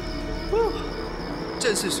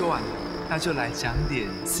正事说完了，那就来讲点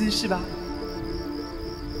私事吧。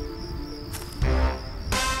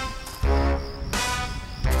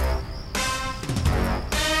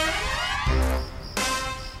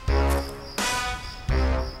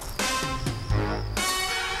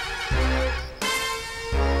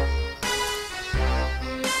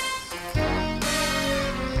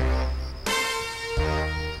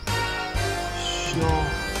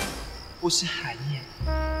我是寒夜，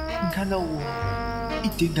你看到我一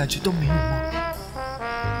点感觉都没有吗？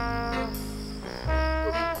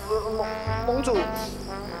盟主，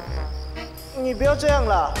你不要这样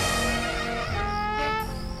啦！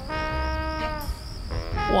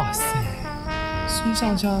哇塞，孙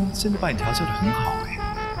上将真的把你调教得很好哎。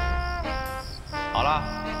好啦，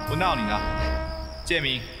不闹你了，建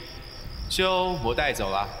明，修我带走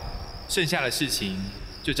了，剩下的事情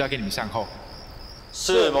就交给你们善后。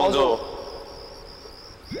是，盟主。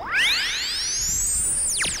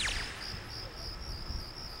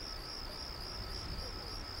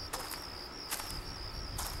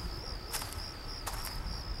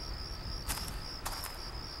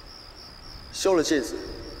修了戒指，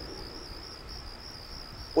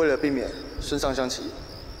为了避免孙上香起疑，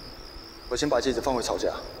我先把戒指放回曹家。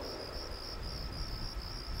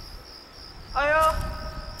哎呀，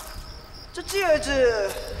这戒指，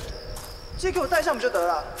借给我戴上不就得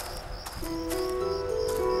了？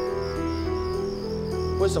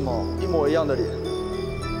为什么一模一样的脸，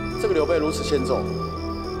这个刘备如此欠揍？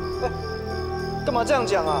哎，干嘛这样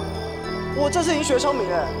讲啊？我这次已经学聪明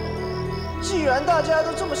了。既然大家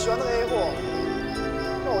都这么喜欢那个 A 货，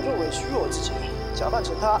那我就委屈我自己，假扮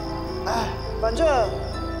成他。哎，反正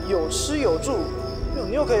有吃有住，有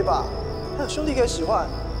妞可以把，还有兄弟可以使唤，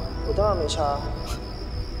我当然没差。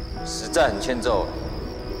实在很欠揍。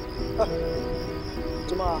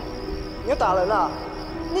怎么？你要打人啊？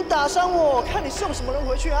你打伤我，看你送什么人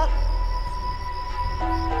回去啊？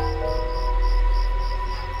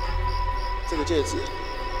这个戒指，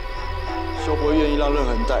修不会愿意让任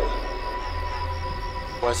何人戴的。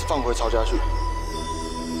我还是放回曹家去。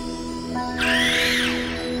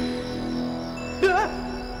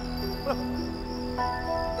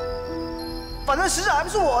反正使者还不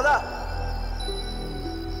是我的。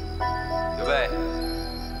刘备，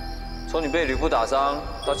从你被吕布打伤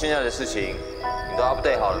到现在的事情，你都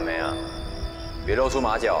update 好了没啊？别露出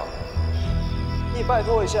马脚。你拜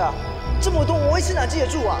托一下，这么多我一时哪记得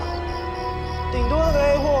住啊？顶多那个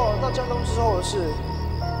A 货到江东之后的事，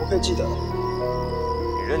我可以记得。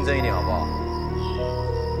你认真一点好不好？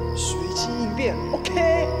随机应变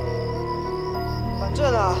 ，OK。反正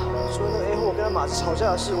啊，除了那个 A 货跟他马子吵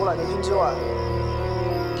架的事，我懒得听之外，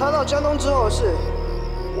他到江东之后的事，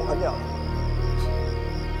我很了。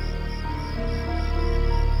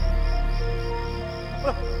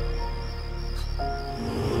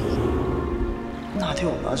那天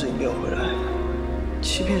我拿着饮料回来，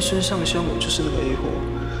欺骗孙尚香我就是那个 A 货，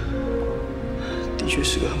的确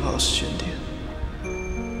是个很好的时间点。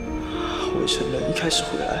我也承认，一开始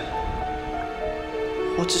回来，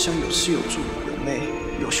我只想有吃有住、有妹、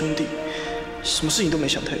有兄弟，什么事情都没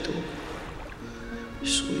想太多。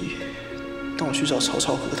所以，当我去找曹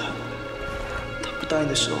操和谈，他不答应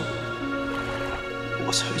的时候，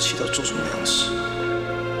我才会气到做出那样的事。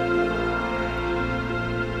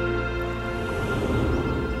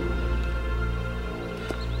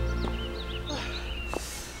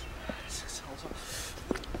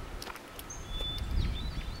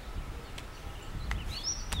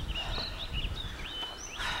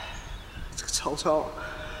曹操，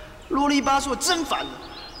啰里吧嗦，真烦了。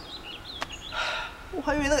我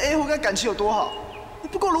还以为那个 A 货跟他感情有多好，也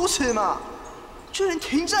不过如此嘛，居然连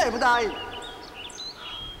停战也不答应，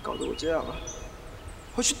搞得我这样啊，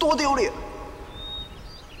回去多丢脸。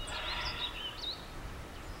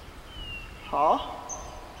好，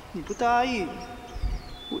你不答应，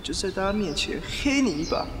我就在大家面前黑你一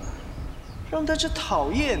把，让大家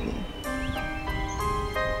讨厌你。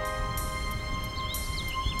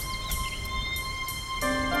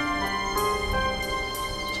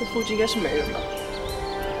这附近应该是没人吧？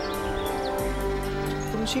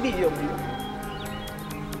东西利用不用？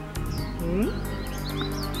嗯？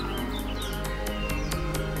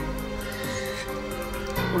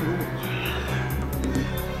哎呦！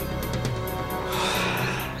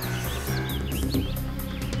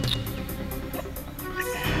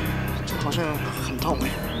这好像很痛哎。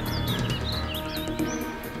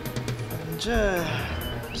反正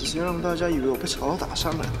只是让大家以为我被曹操打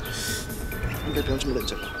伤了。应该不用这么认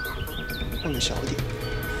真吧，让你小一点。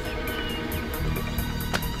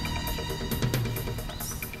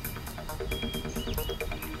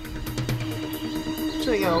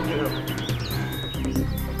这应该 OK 了。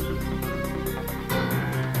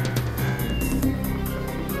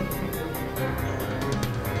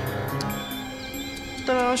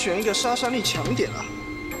当然要选一个杀伤力强一点啦。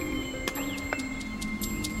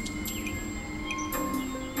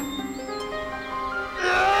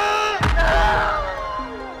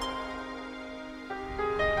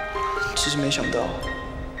只是没想到，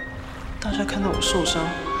大家看到我受伤，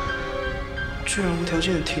居然无条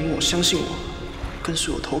件的挺我，相信我，更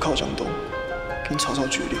是我投靠江东，跟曹操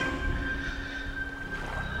决裂。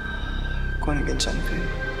关羽跟张飞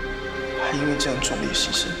还因为这样壮烈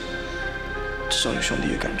牺牲，这种有兄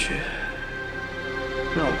弟的感觉，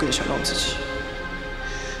让我更想让自己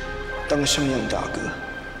当个像样的大哥。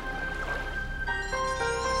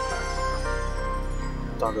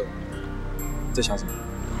大哥，你在想什么？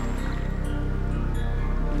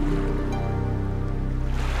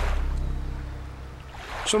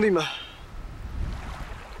兄弟们，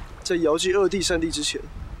在遥祭2帝3帝之前，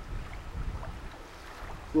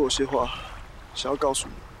我有些话想要告诉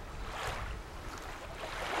你。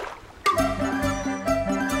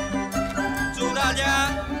祝大家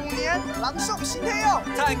虎年狼寿行天佑，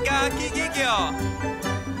参加吉吉叫，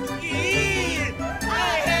咦，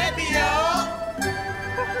太 happy 了！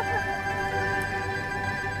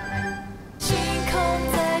星空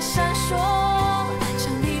在闪烁。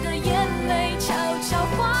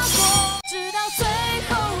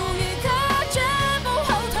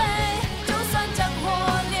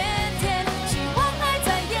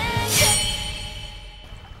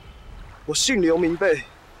我姓刘名备，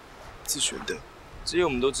字玄德。这些我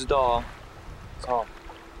们都知道啊。靠，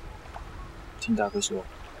听大哥说，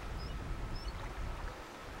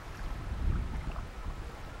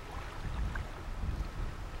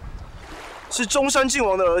是中山靖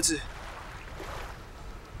王的儿子，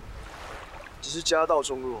只是家道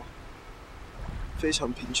中落，非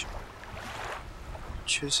常贫穷，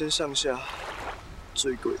全身上下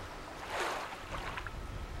最贵的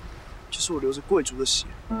就是我流着贵族的血。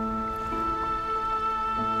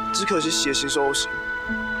只可惜血型是 O 型，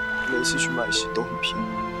每一次去卖血都很便宜。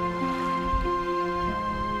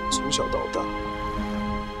从小到大，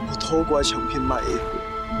我偷拐抢骗卖 A 货，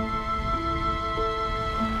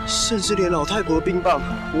甚至连老太婆的冰棒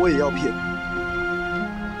我也要骗。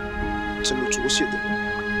整个涿县的人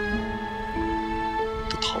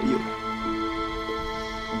都讨厌我，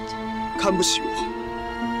看不起我，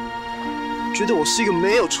觉得我是一个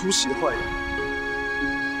没有出息的坏人。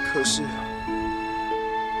可是，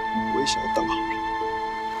我也想要当好人，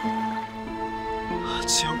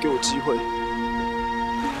只要给我机会，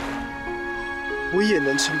我也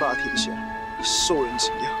能称霸天下，受人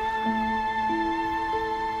敬仰，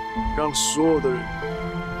让所有的人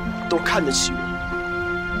都看得起我。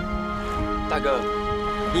大哥，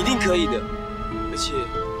你一定可以的，而且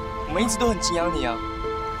我们一直都很敬仰你啊！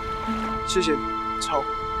谢谢你，超。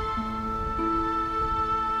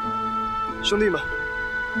兄弟们，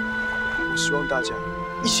我希望大家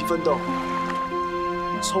一起奋斗，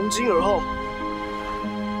从今而后，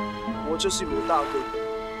我就是你的大哥，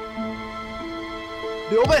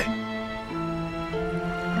刘备。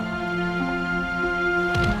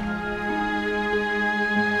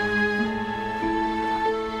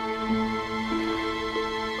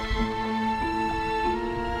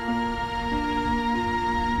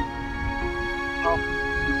好，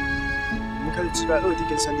我们开始击败2弟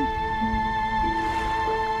跟3弟。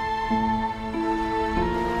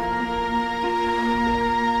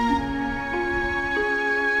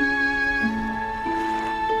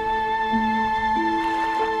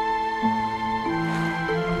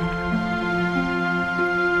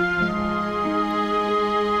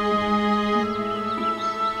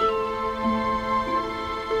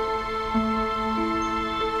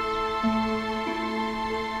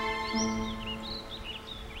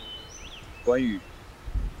 关羽，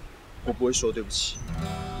我不会说对不起，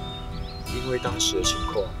因为当时的情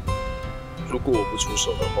况，如果我不出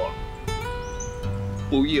手的话，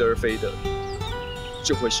不翼而飞的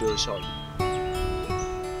就会是2少爷。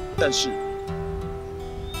但是，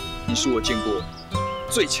你是我见过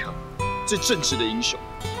最强、最正直的英雄，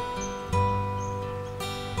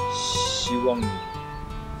希望你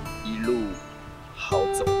一路好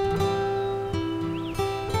走。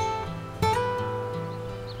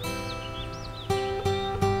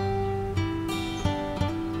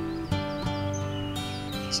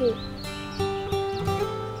 是。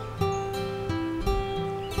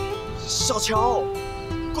小乔，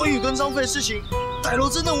关羽跟张飞的事情，歹楼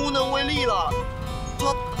真的无能为力了，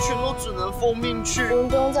他全都只能奉命去。我们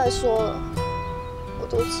不用再说了，我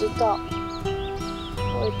都知道，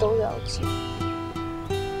我也都了解。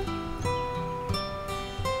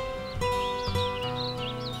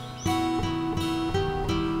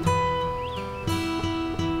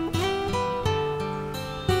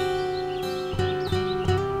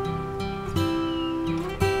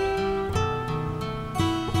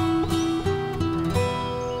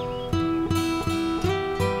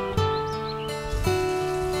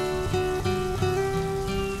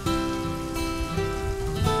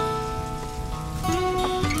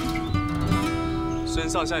 孙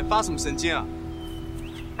少校，你发什么神经啊？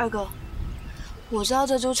二哥，我知道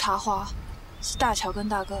这株茶花是大乔跟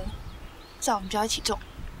大哥在我们家一起种，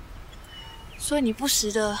所以你不时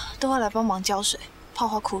的都会来帮忙浇水，怕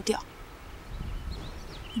花枯掉。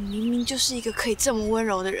你明明就是一个可以这么温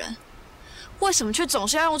柔的人，为什么却总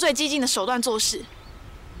是要用最激进的手段做事？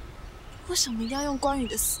为什么一定要用关羽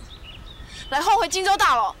的死来换回荆州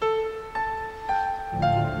大楼？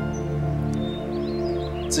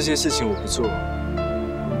这些事情我不做，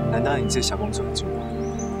难道你这小公主还做吗？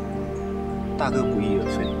大哥不翼而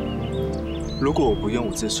飞，如果我不用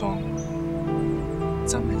我这双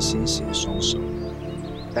沾满鲜血的双手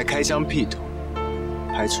来开疆辟土、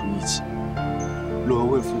排除异己，如何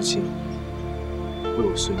为父亲、为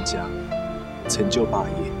我孙家成就霸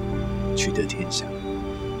业、取得天下？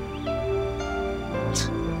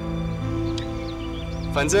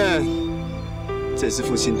反正这也是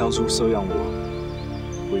父亲当初收养我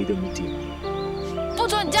唯一的目的。不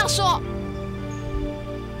准你这样说！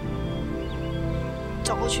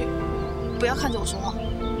转过去，不要看着我说话。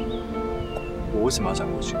我为什么要转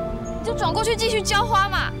过去？你就转过去继续浇花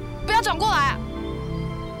嘛，不要转过来啊！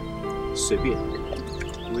随便，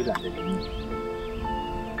我也懒得理你。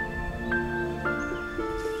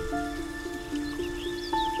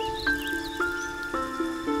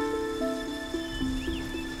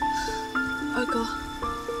二哥，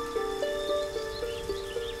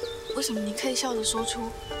为什么你可以笑着说出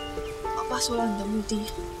老爸收养你的目的，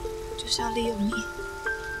就是要利用你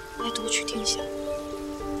来夺取天下？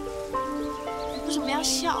你为什么要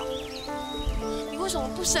笑？你为什么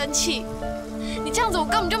不生气？你这样子，我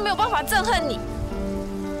根本就没有办法憎恨你。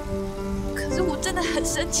可是我真的很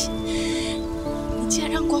生气，你竟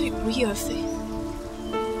然让关羽不翼而飞。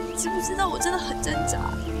你知不知道我真的很挣扎？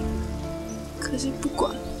可是不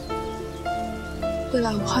管未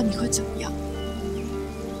来我和你会怎么样，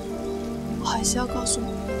我还是要告诉你，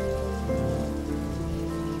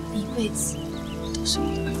你一辈子都是我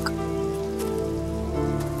的二哥。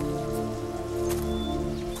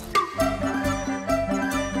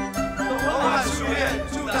东汉书院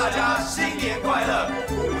祝大家新年快乐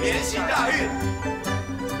，5年行大运。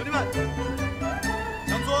兄弟们，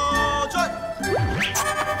向左转。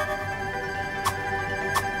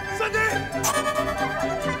三弟。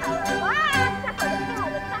哇！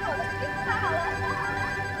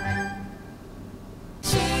星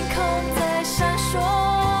空在闪烁，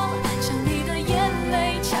像你的眼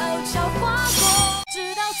泪悄悄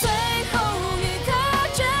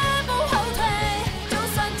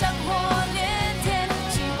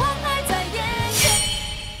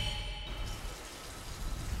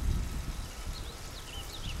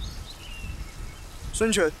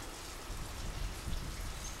孙权，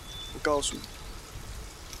我告诉你，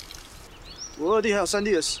我二弟还有三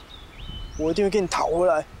弟的死，我一定会给你讨回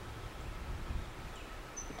来，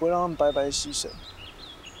我不会让他们白白牺牲。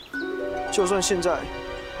就算现在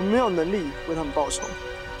我没有能力为他们报仇，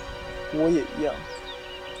我也一样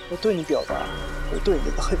要对你表达我对你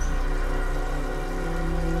的恨。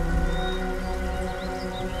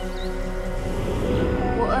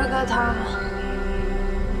我二哥他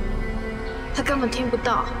根本听不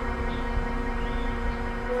到，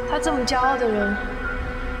他这么骄傲的人，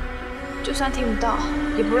就算听不到，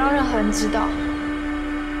也不让任何人知道，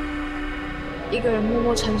一个人默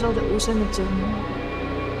默承受着无声的折磨。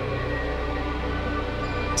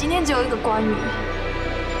今天只有一个关羽，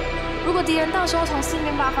如果敌人到时候从四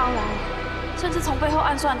面八方来，甚至从背后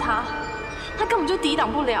暗算他根本就抵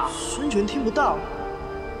挡不了。孙权听不到，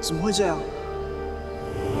怎么会这样？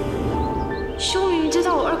兄明明知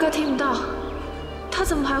道我二哥听不到，他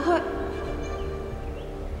怎么还会？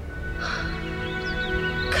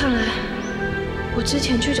看来我之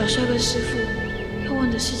前去找帅哥师傅要问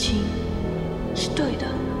的事情是对的。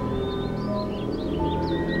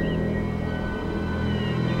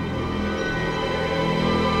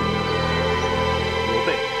刘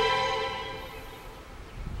备，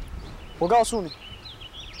我告诉你，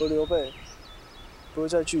我刘备不会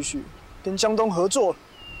再继续跟江东合作了。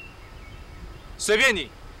随便你，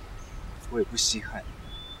我也不稀罕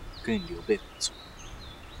跟你刘备合作。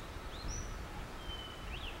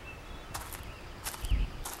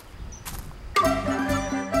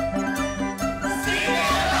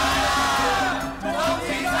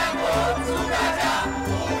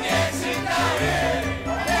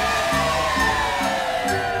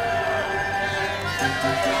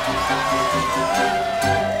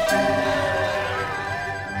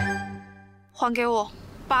还给我，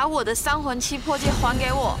把我的三魂七魄剑还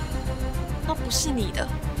给我，那不是你的。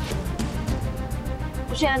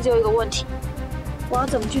我现在只有一个问题，我要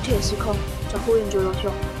怎么去铁时空找呼延觉罗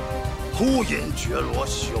兄？呼延觉罗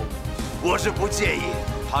兄，我是不介意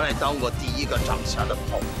他来当我第一个掌下的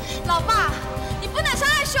炮。老爸，你不能伤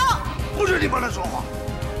害兄！不是你不能说话。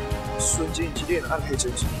孙坚已经练了暗黑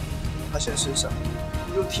真经，他现在身上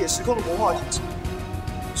有铁时空的魔化体质。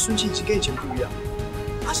孙坚已经跟以前不一样。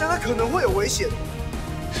阿香他可能会有危险。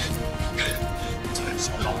这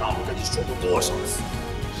小老大，我跟你说过多少次，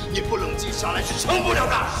你不冷静下来是成不了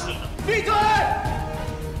大事的。闭嘴！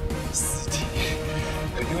死敌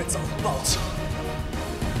肯定会找他报仇，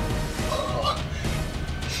我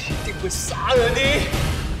一定会杀了你。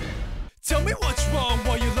Tell me what's wrong,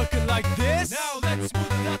 why you looking like this? Now let's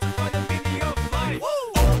move it out to find the meaning of life.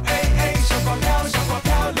 Oh, hey, hey, 小花飘，小花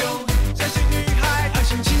飘流，真心女孩爱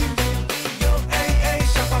情起伏。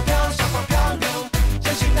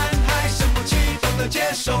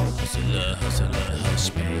接受。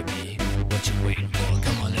Hustle, baby, what you waiting for?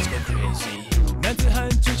 Come on, let's go crazy. 男子汉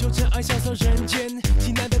追求真爱，潇洒人间。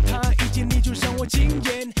亲爱的他，一见你就让我惊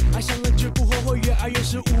艳，爱上了绝不后悔，越爱越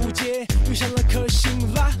是无解，遇上了颗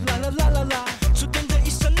星，啦啦啦啦啦啦。触电的一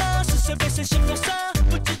刹那，是谁被谁先秒杀？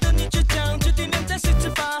不知